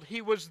fulfilled.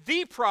 He was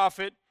the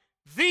prophet,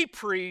 the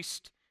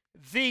priest,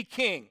 the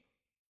king.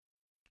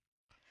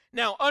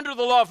 Now, under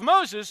the law of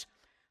Moses,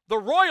 the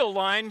royal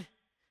line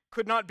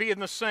could not be in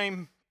the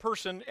same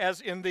person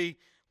as in the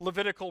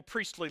Levitical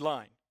priestly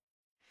line.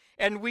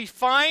 And we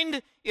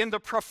find in the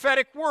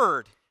prophetic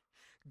word,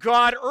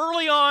 God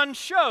early on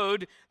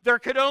showed there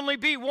could only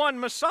be one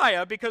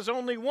Messiah because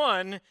only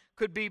one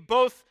could be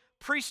both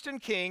priest and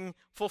king,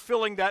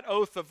 fulfilling that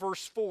oath of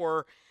verse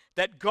 4,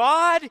 that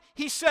God,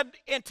 He said,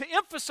 and to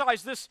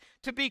emphasize this,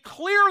 to be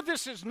clear,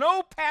 this is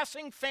no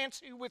passing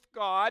fancy with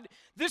God.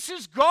 This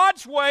is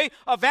God's way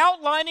of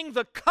outlining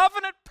the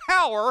covenant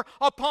power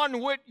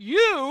upon what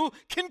you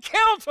can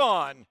count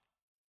on.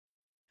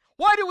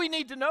 Why do we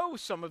need to know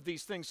some of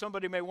these things?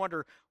 Somebody may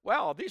wonder,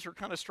 wow, these are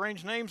kind of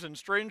strange names and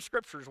strange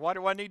scriptures. Why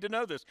do I need to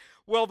know this?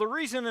 Well, the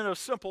reason in a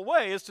simple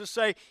way is to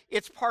say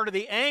it's part of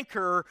the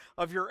anchor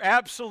of your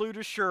absolute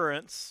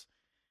assurance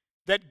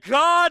that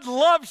God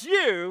loves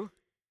you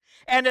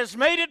and has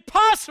made it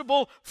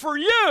possible for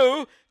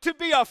you to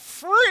be a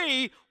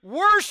free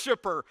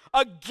worshiper,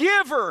 a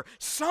giver,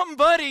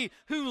 somebody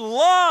who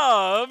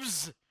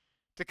loves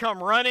to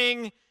come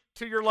running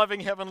to your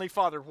loving Heavenly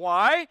Father.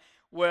 Why?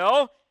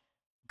 Well,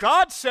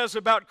 God says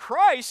about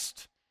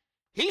Christ,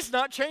 He's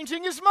not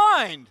changing His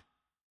mind.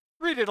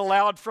 Read it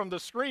aloud from the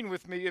screen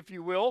with me, if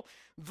you will.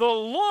 The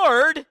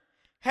Lord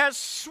has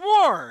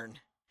sworn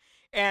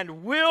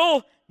and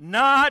will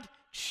not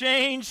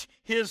change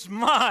His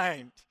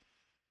mind.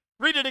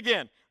 Read it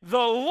again. The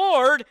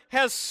Lord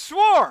has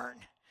sworn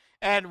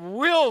and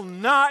will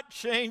not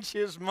change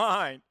His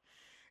mind.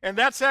 And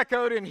that's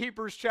echoed in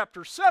Hebrews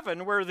chapter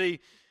 7, where the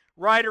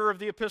writer of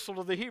the Epistle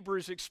to the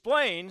Hebrews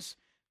explains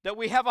that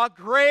we have a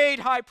great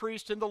high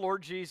priest in the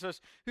Lord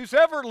Jesus who's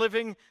ever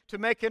living to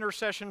make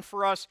intercession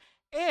for us.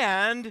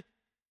 And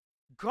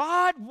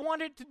God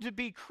wanted it to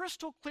be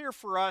crystal clear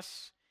for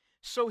us,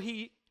 so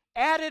he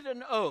added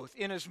an oath,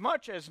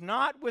 inasmuch as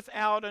not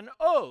without an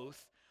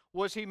oath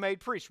was he made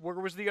priest. Where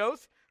was the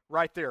oath?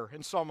 Right there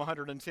in Psalm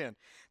 110.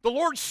 The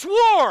Lord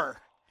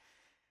swore.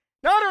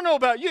 Now, I don't know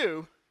about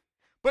you,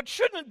 but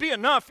shouldn't it be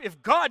enough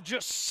if God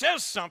just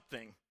says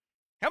something?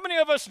 How many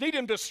of us need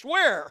him to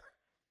swear?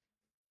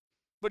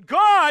 But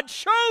God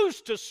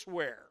chose to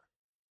swear.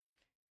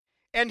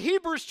 And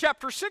Hebrews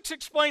chapter 6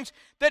 explains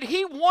that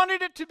he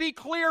wanted it to be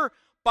clear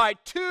by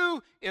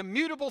two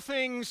immutable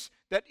things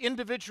that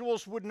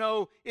individuals would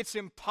know it's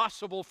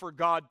impossible for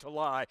God to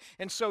lie.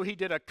 And so he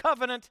did a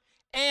covenant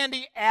and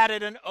he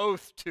added an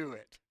oath to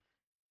it.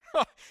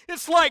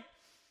 It's like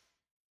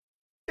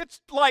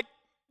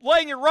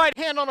laying your right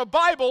hand on a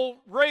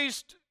Bible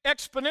raised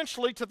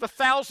exponentially to the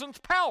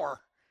 1,000th power.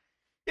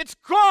 It's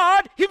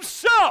God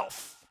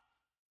himself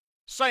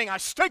saying, I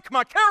stake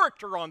my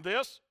character on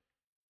this.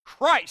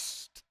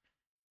 Christ,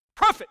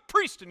 prophet,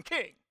 priest, and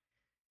king.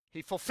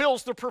 He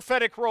fulfills the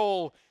prophetic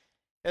role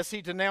as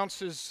he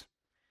denounces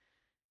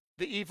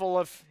the evil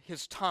of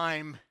his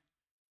time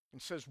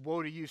and says,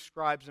 woe to you,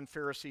 scribes and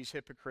Pharisees,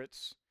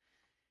 hypocrites.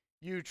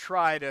 You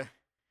try to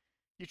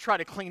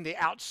clean the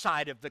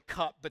outside of the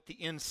cup, but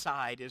the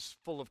inside is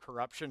full of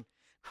corruption.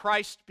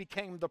 Christ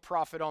became the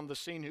prophet on the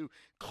scene who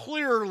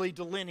clearly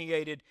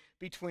delineated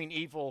between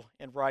evil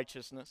and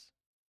righteousness.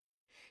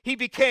 He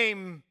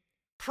became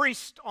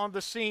priest on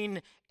the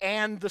scene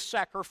and the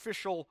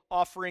sacrificial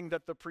offering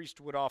that the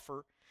priest would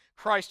offer.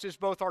 Christ is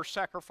both our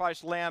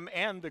sacrificed lamb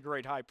and the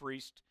great high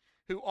priest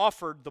who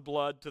offered the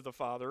blood to the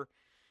Father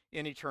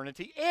in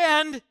eternity,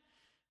 and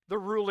the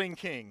ruling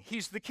king.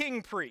 He's the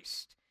king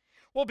priest.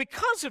 Well,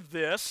 because of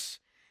this,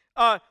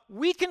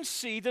 we can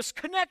see this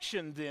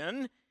connection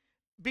then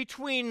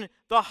between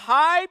the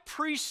high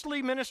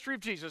priestly ministry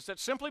of Jesus. That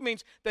simply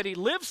means that he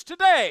lives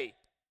today.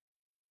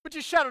 But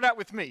just shout it out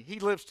with me.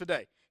 He lives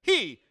today.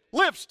 He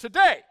lives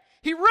today.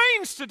 He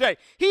reigns today.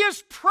 He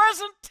is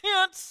present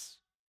tense,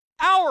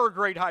 our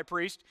great high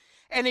priest,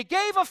 and he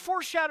gave a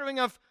foreshadowing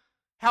of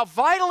how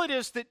vital it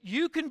is that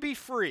you can be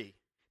free.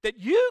 That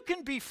you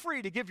can be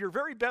free to give your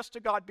very best to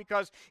God,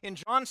 because in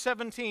John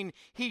 17,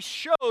 he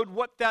showed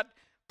what that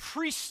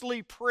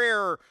priestly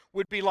prayer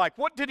would be like.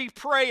 What did he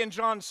pray in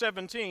John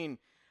 17?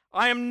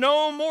 I am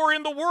no more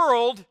in the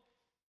world,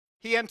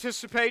 he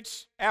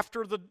anticipates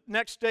after the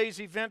next day's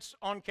events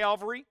on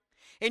Calvary.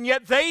 And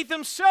yet they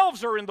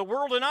themselves are in the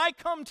world, and I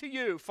come to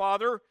you,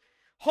 Father.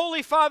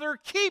 Holy Father,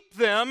 keep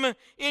them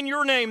in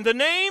your name, the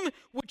name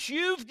which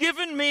you've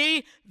given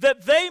me,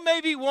 that they may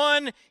be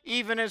one,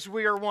 even as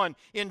we are one.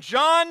 In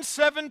John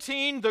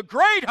 17, the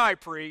great high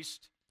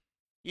priest,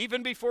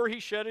 even before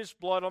he shed his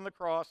blood on the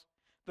cross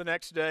the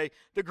next day,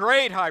 the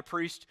great high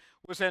priest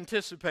was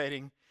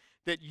anticipating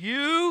that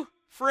you,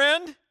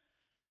 friend,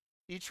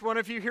 each one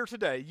of you here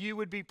today, you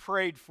would be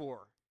prayed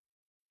for.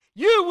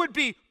 You would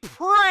be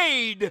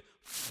prayed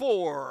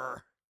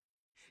for.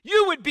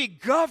 You would be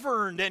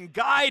governed and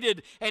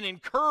guided and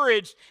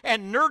encouraged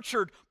and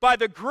nurtured by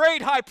the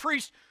great high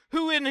priest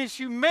who in his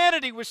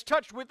humanity was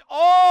touched with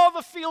all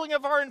the feeling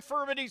of our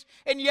infirmities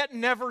and yet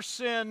never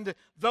sinned,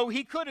 though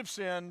he could have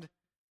sinned.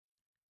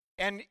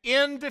 And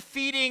in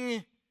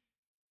defeating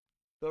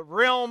the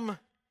realm of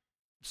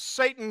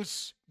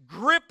Satan's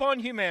grip on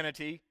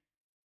humanity,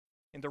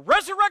 in the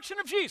resurrection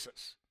of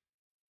Jesus,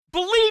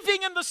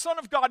 believing in the Son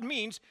of God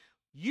means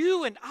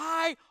you and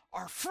I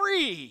are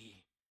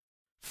free.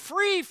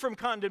 Free from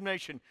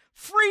condemnation,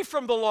 free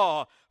from the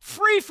law,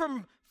 free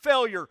from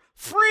failure,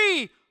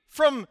 free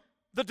from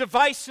the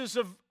devices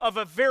of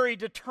a very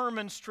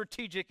determined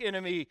strategic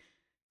enemy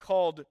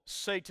called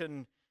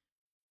Satan.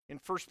 In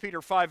 1 Peter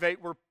 5:8,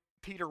 where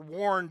Peter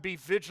warned, be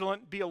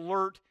vigilant, be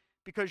alert,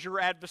 because your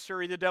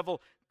adversary, the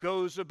devil,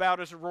 goes about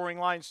as a roaring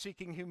lion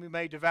seeking whom he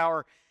may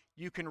devour.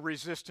 You can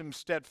resist him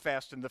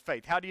steadfast in the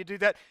faith. How do you do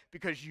that?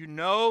 Because you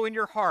know in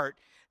your heart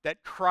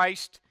that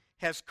Christ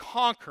has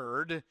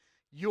conquered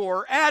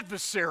your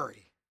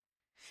adversary.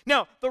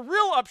 Now, the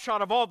real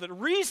upshot of all, the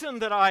reason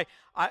that I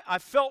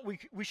felt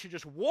we should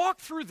just walk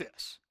through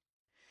this,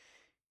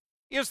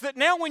 is that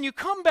now when you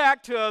come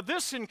back to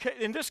this,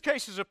 in this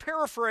case is a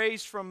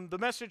paraphrase from the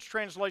Message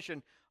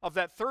translation of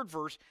that third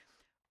verse,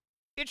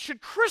 it should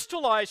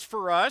crystallize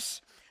for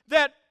us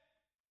that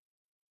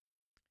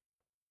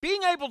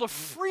being able to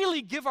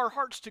freely give our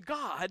hearts to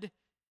God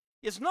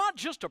is not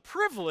just a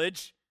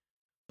privilege,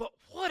 but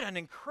what an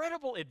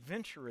incredible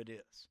adventure it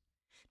is.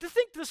 To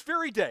think this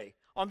very day,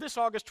 on this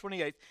August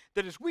 28th,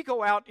 that as we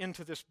go out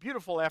into this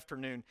beautiful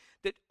afternoon,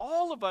 that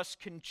all of us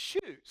can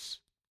choose.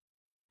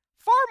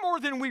 Far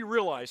more than we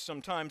realize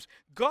sometimes,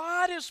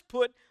 God has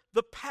put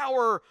the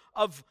power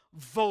of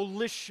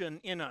volition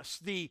in us,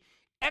 the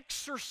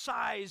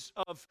exercise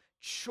of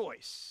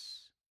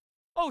choice.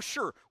 Oh,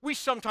 sure, we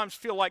sometimes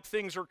feel like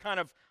things are kind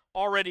of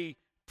already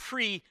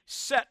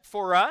preset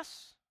for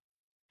us,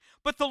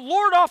 but the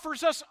Lord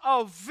offers us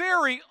a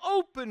very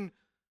open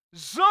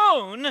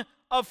zone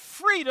of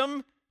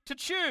freedom to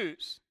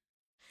choose.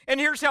 And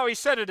here's how he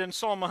said it in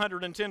Psalm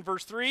 110,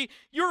 verse 3.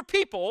 Your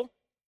people,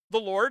 the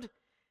Lord,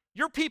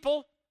 your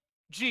people,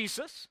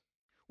 Jesus,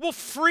 will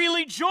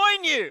freely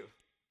join you.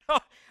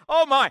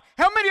 Oh my,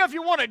 how many of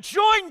you want to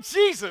join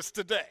Jesus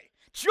today?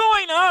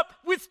 Join up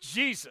with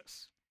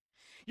Jesus.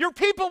 Your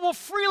people will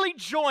freely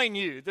join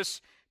you.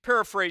 This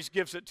paraphrase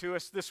gives it to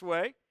us this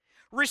way.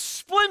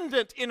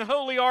 Resplendent in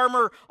holy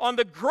armor on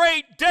the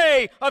great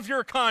day of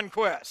your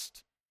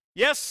conquest.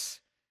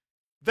 Yes,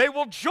 they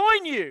will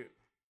join you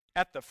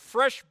at the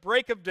fresh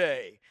break of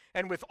day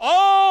and with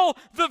all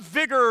the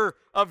vigor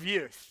of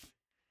youth.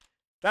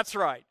 That's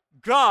right.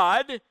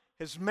 God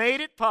has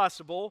made it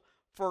possible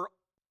for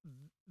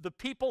the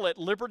people at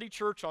Liberty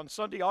Church on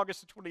Sunday,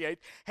 August the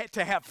 28th,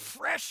 to have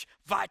fresh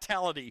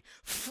vitality,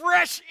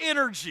 fresh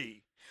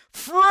energy,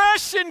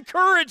 fresh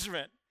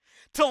encouragement,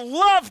 to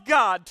love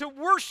God, to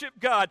worship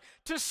God,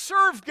 to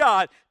serve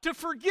God, to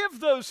forgive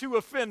those who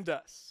offend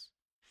us,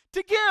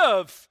 to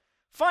give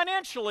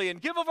financially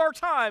and give of our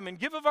time and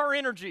give of our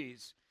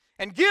energies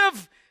and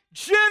give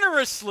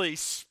generously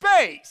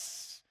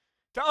space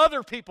to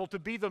other people to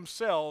be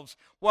themselves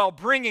while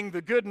bringing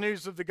the good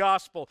news of the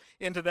gospel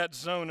into that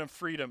zone of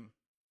freedom.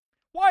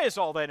 Why is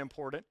all that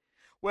important?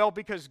 Well,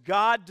 because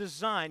God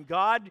designed,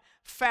 God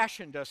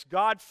fashioned us,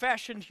 God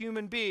fashioned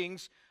human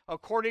beings,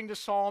 according to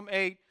Psalm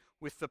 8,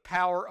 with the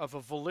power of a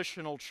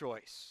volitional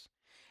choice.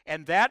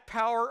 And that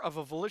power of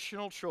a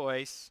volitional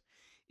choice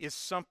is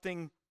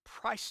something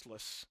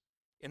priceless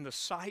in the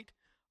sight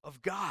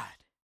of God.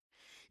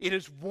 It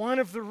is one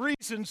of the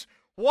reasons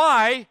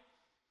why,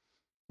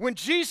 when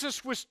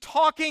Jesus was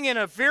talking in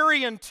a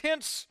very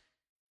intense,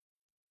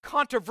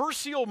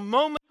 controversial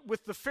moment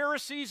with the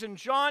Pharisees in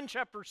John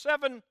chapter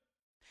 7,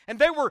 and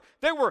they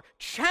were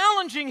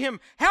challenging him,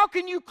 how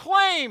can you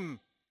claim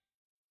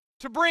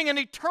to bring an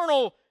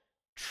eternal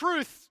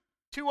truth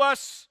to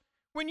us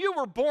when you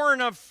were born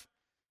of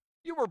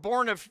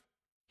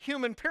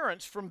human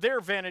parents from their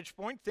vantage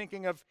point,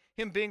 thinking of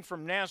him being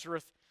from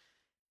Nazareth?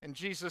 And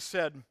Jesus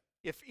said,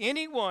 if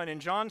anyone, in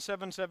John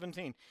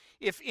 7:17,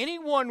 if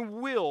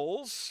anyone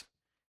wills,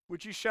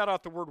 would you shout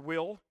out the word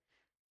will?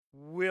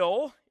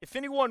 Will. If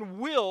anyone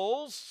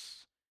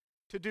wills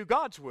to do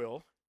God's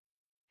will,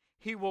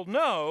 he will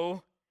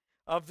know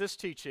of this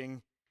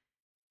teaching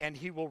and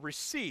he will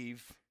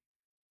receive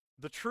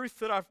the truth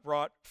that I've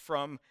brought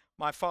from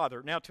my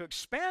Father. Now, to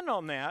expand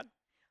on that,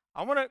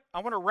 I want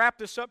to wrap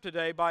this up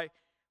today by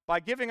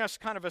giving us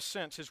kind of a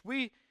sense. As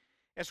we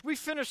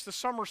finish the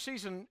summer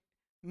season,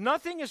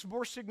 nothing is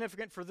more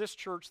significant for this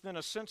church than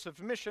a sense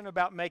of mission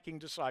about making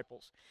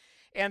disciples.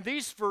 And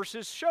these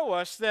verses show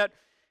us that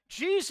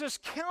Jesus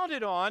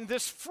counted on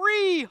this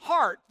free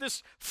heart,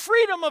 this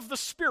freedom of the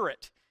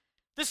Spirit,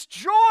 this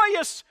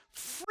joyous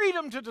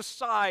freedom to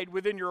decide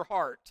within your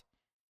heart,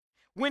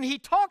 when he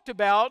talked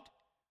about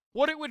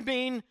what it would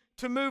mean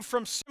to move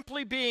from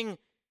simply being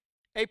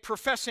a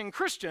professing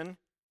Christian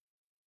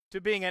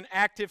to being an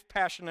active,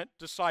 passionate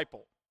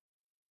disciple.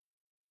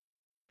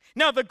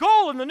 Now, the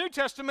goal in the New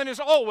Testament is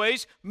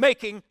always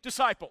making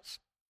disciples.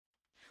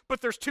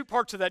 But there's two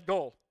parts of that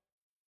goal.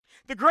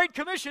 The Great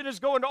Commission is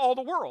go into all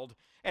the world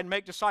and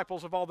make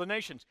disciples of all the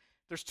nations.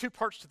 There's two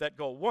parts to that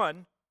goal.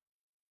 One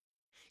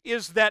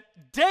is that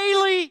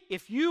daily,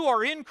 if you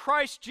are in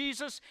Christ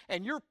Jesus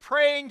and you're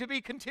praying to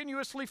be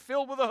continuously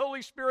filled with the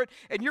Holy Spirit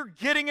and you're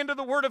getting into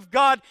the Word of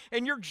God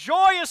and you're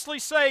joyously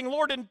saying,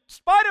 Lord, in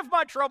spite of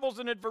my troubles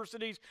and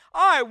adversities,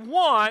 I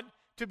want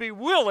to be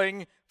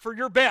willing for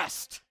your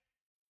best,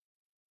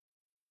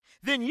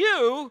 then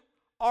you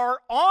are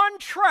on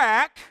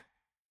track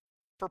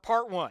for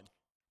part one.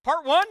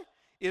 Part one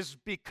is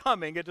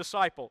becoming a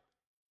disciple.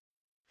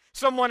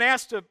 Someone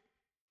asked a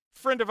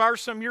friend of ours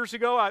some years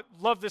ago, I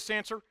love this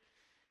answer,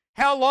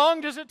 how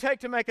long does it take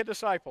to make a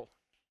disciple?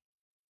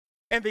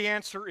 And the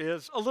answer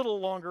is a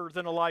little longer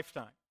than a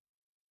lifetime.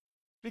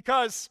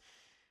 Because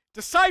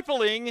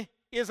discipling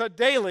is a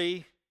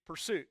daily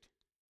pursuit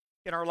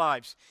in our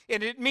lives.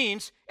 And it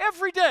means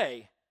every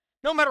day,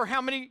 no matter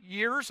how many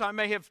years I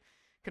may have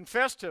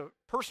confessed a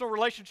personal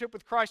relationship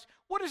with Christ,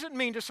 what does it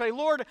mean to say,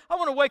 Lord, I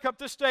want to wake up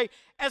this day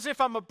as if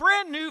I'm a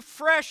brand new,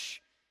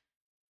 fresh,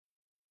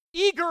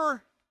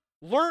 eager,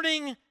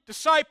 learning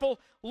disciple.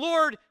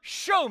 Lord,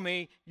 show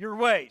me your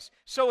ways.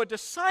 So a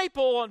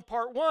disciple on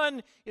part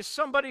one is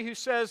somebody who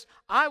says,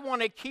 I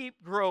want to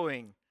keep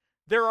growing.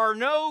 There are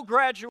no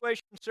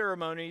graduation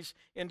ceremonies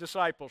in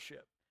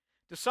discipleship.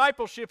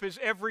 Discipleship is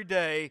every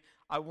day,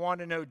 I want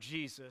to know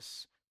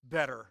Jesus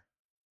better.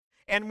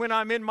 And when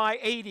I'm in my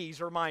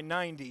 80s or my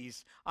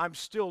 90s, I'm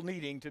still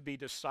needing to be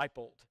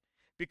discipled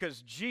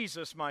because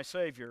Jesus, my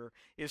Savior,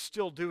 is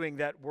still doing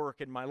that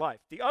work in my life.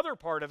 The other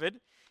part of it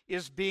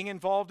is being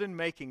involved in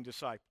making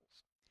disciples.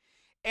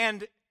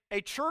 And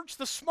a church,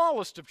 the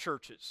smallest of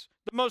churches,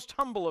 the most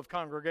humble of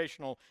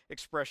congregational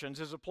expressions,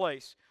 is a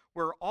place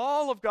where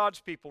all of God's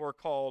people are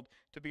called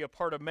to be a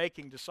part of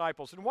making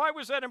disciples. And why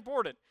was that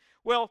important?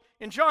 Well,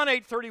 in John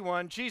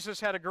 8:31, Jesus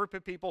had a group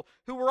of people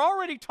who were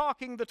already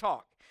talking the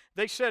talk.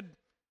 They said,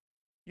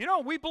 you know,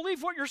 we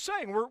believe what you're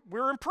saying.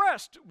 We're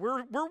impressed.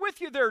 We're with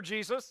you there,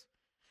 Jesus.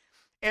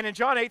 And in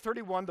John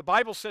 8:31, the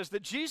Bible says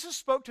that Jesus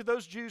spoke to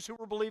those Jews who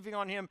were believing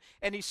on him,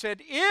 and he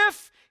said,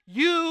 "If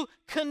you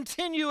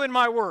continue in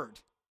my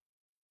word,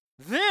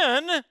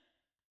 then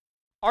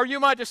are you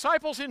my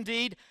disciples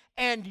indeed,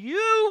 and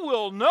you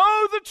will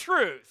know the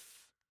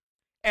truth,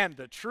 and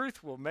the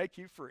truth will make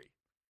you free."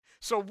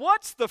 So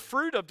what's the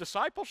fruit of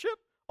discipleship?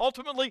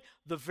 Ultimately,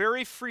 the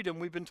very freedom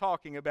we've been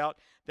talking about,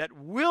 that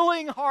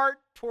willing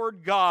heart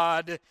toward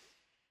God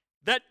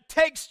that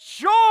takes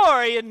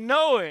joy in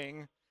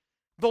knowing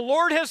the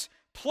Lord has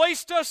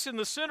placed us in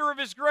the center of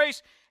his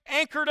grace,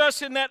 anchored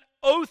us in that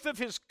oath of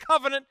his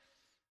covenant.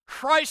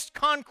 Christ's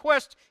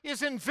conquest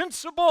is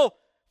invincible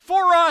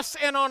for us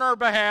and on our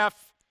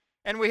behalf.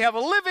 And we have a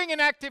living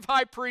and active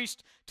high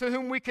priest to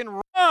whom we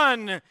can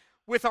run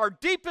with our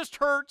deepest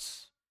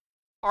hurts,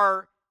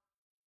 our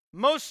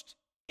most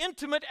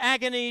intimate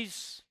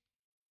agonies,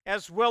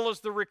 as well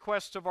as the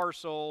requests of our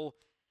soul.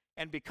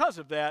 And because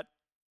of that,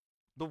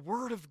 the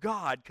Word of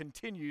God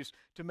continues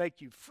to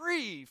make you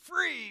free,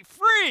 free,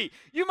 free.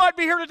 You might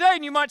be here today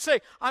and you might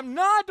say,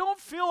 don't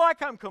feel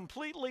like I'm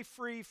completely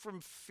free from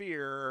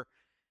fear.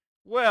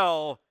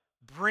 Well,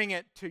 bring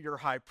it to your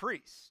high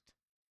priest.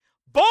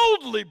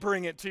 Boldly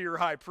bring it to your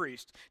high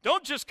priest.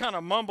 Don't just kind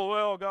of mumble,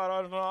 "Well, God,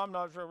 I don't know, I'm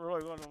not sure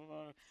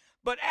really."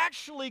 But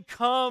actually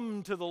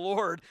come to the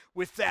Lord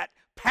with that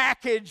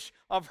package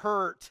of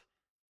hurt,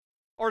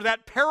 or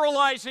that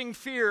paralyzing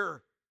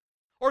fear,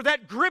 or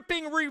that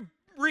gripping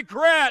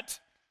regret,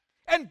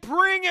 and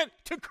bring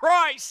it to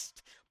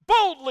Christ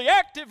boldly,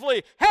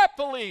 actively,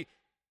 happily,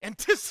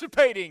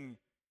 anticipating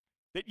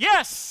that,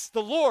 yes,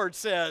 the Lord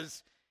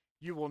says,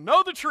 you will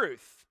know the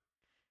truth,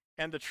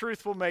 and the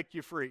truth will make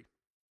you free.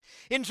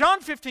 In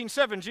John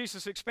 15:7,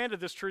 Jesus expanded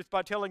this truth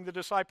by telling the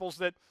disciples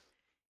that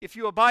if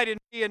you abide in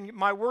me and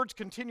my words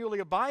continually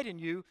abide in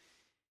you,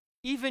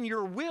 even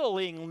your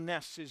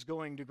willingness is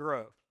going to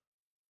grow,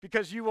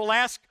 because you will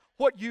ask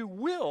what you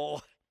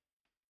will,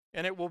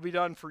 and it will be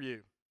done for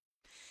you.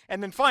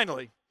 And then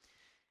finally,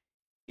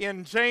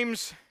 in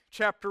James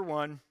chapter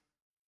 1,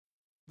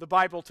 the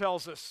Bible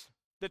tells us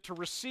that to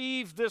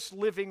receive this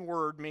living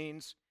word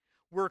means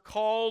we're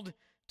called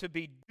to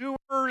be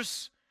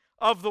doers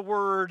of the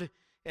word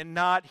and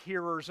not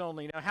hearers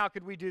only. Now, how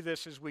could we do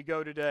this as we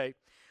go today?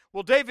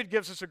 Well, David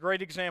gives us a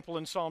great example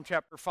in Psalm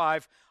chapter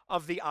 5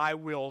 of the I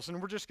wills,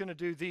 and we're just going to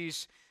do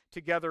these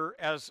together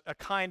as a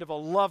kind of a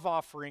love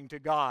offering to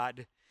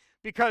God,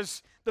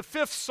 because the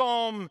fifth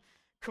psalm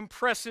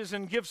compresses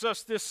and gives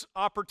us this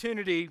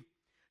opportunity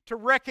to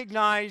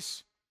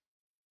recognize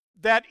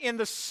that in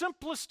the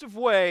simplest of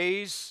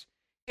ways,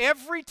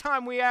 every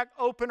time we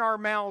open our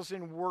mouths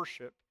in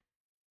worship,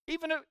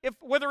 even if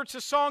whether it's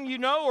a song you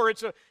know, or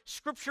it's a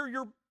scripture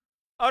you're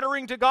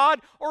uttering to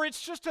God, or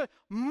it's just a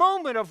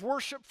moment of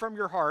worship from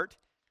your heart,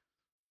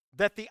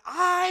 that the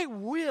I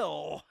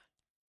will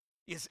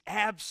is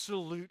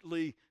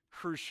absolutely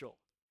crucial.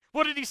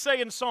 What did he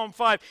say in Psalm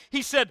 5?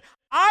 He said,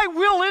 "I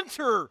will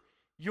enter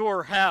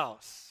your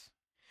house.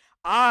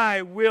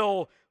 I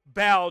will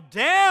bow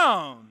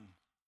down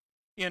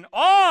in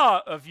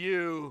awe of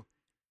you,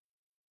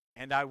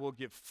 and I will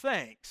give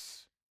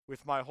thanks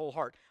with my whole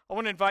heart." I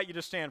want to invite you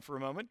to stand for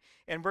a moment,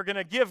 and we're going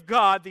to give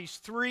God these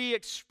three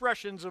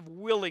expressions of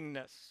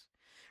willingness.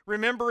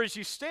 Remember as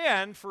you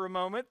stand for a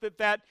moment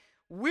that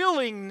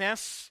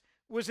willingness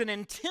was an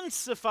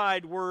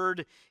intensified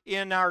word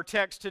in our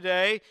text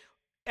today,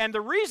 and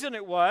the reason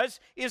it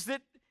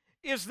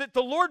is that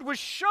the Lord was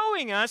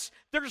showing us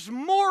there's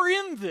more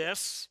in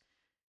this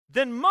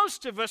than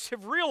most of us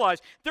have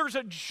realized. There's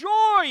a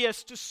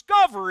joyous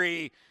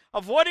discovery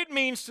of what it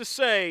means to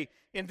say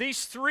in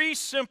these three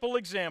simple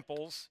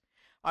examples,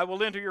 I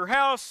will enter your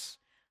house,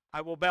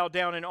 I will bow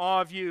down in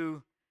awe of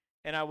you,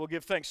 and I will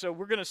give thanks. So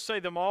we're going to say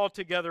them all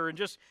together and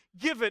just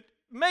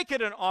make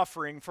it an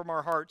offering from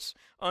our hearts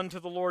unto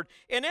the Lord.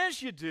 And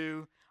as you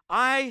do,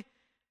 I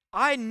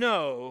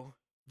know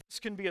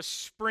this can be a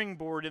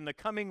springboard in the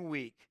coming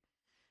week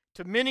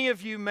to many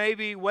of you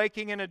maybe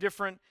waking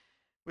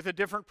with a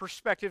different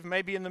perspective,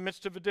 maybe in the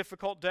midst of a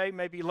difficult day,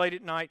 maybe late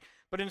at night.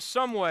 But in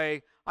some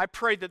way, I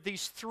pray that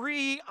these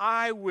three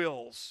I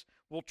wills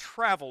will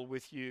travel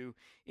with you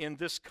in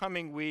this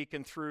coming week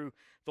and through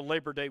the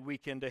Labor Day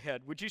weekend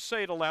ahead. Would you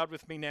say it aloud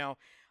with me now?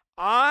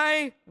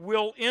 I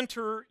will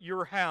enter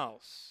your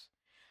house.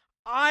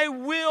 I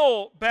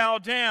will bow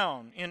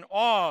down in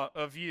awe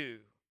of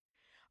you.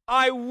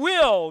 I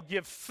will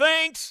give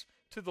thanks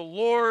to the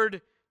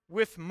Lord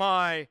with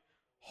my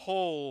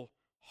whole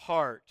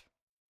heart.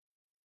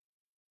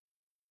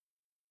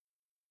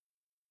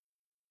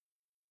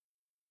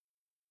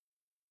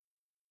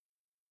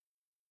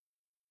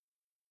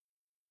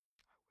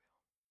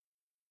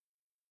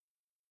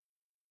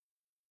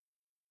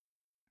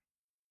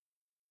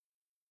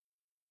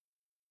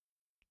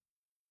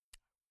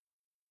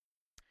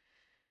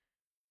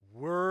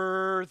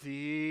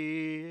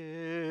 Worthy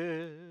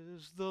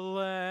is the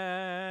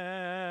Lamb.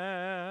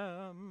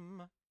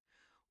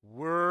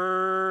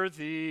 Worthy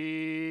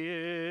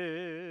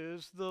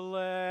is the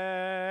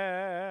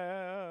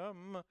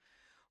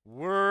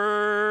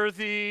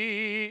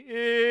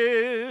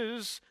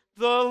is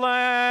the Lamb.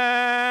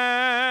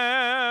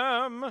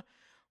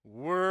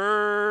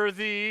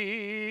 Worthy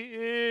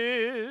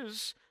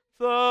is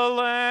the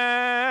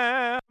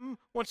Lamb.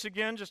 Once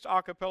again, just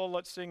a cappella,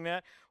 let's sing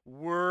that.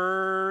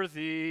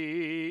 Worthy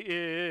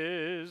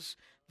is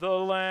the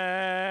Lamb.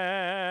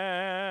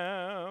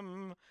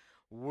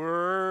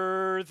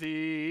 Worthy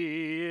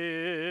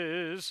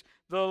is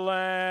the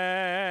Lamb.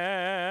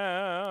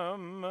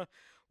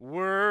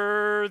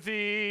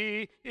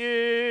 Worthy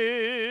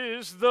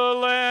is the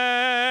Lamb.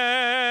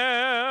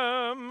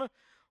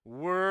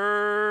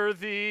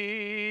 Worthy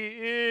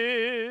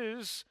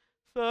is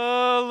the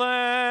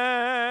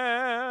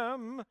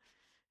Lamb.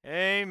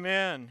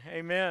 Amen.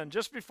 Amen.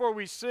 Just before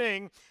we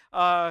sing,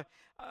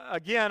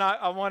 again,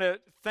 I want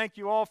to thank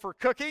you all for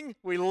cooking.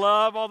 We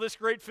love all this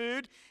great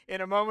food.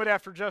 In a moment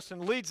after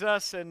Justin leads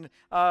us, and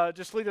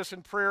just lead us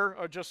in prayer,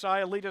 or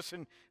Josiah, lead us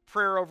in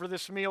prayer over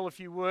this meal if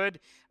you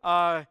would.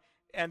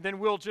 And then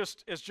we'll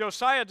just, as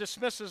Josiah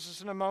dismisses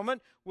us in a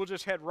moment, we'll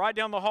just head right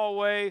down the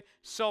hallway,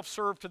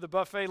 self-serve to the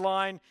buffet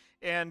line.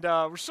 And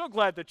we're so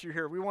glad that you're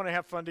here. We want to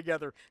have fun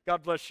together.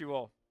 God bless you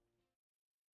all.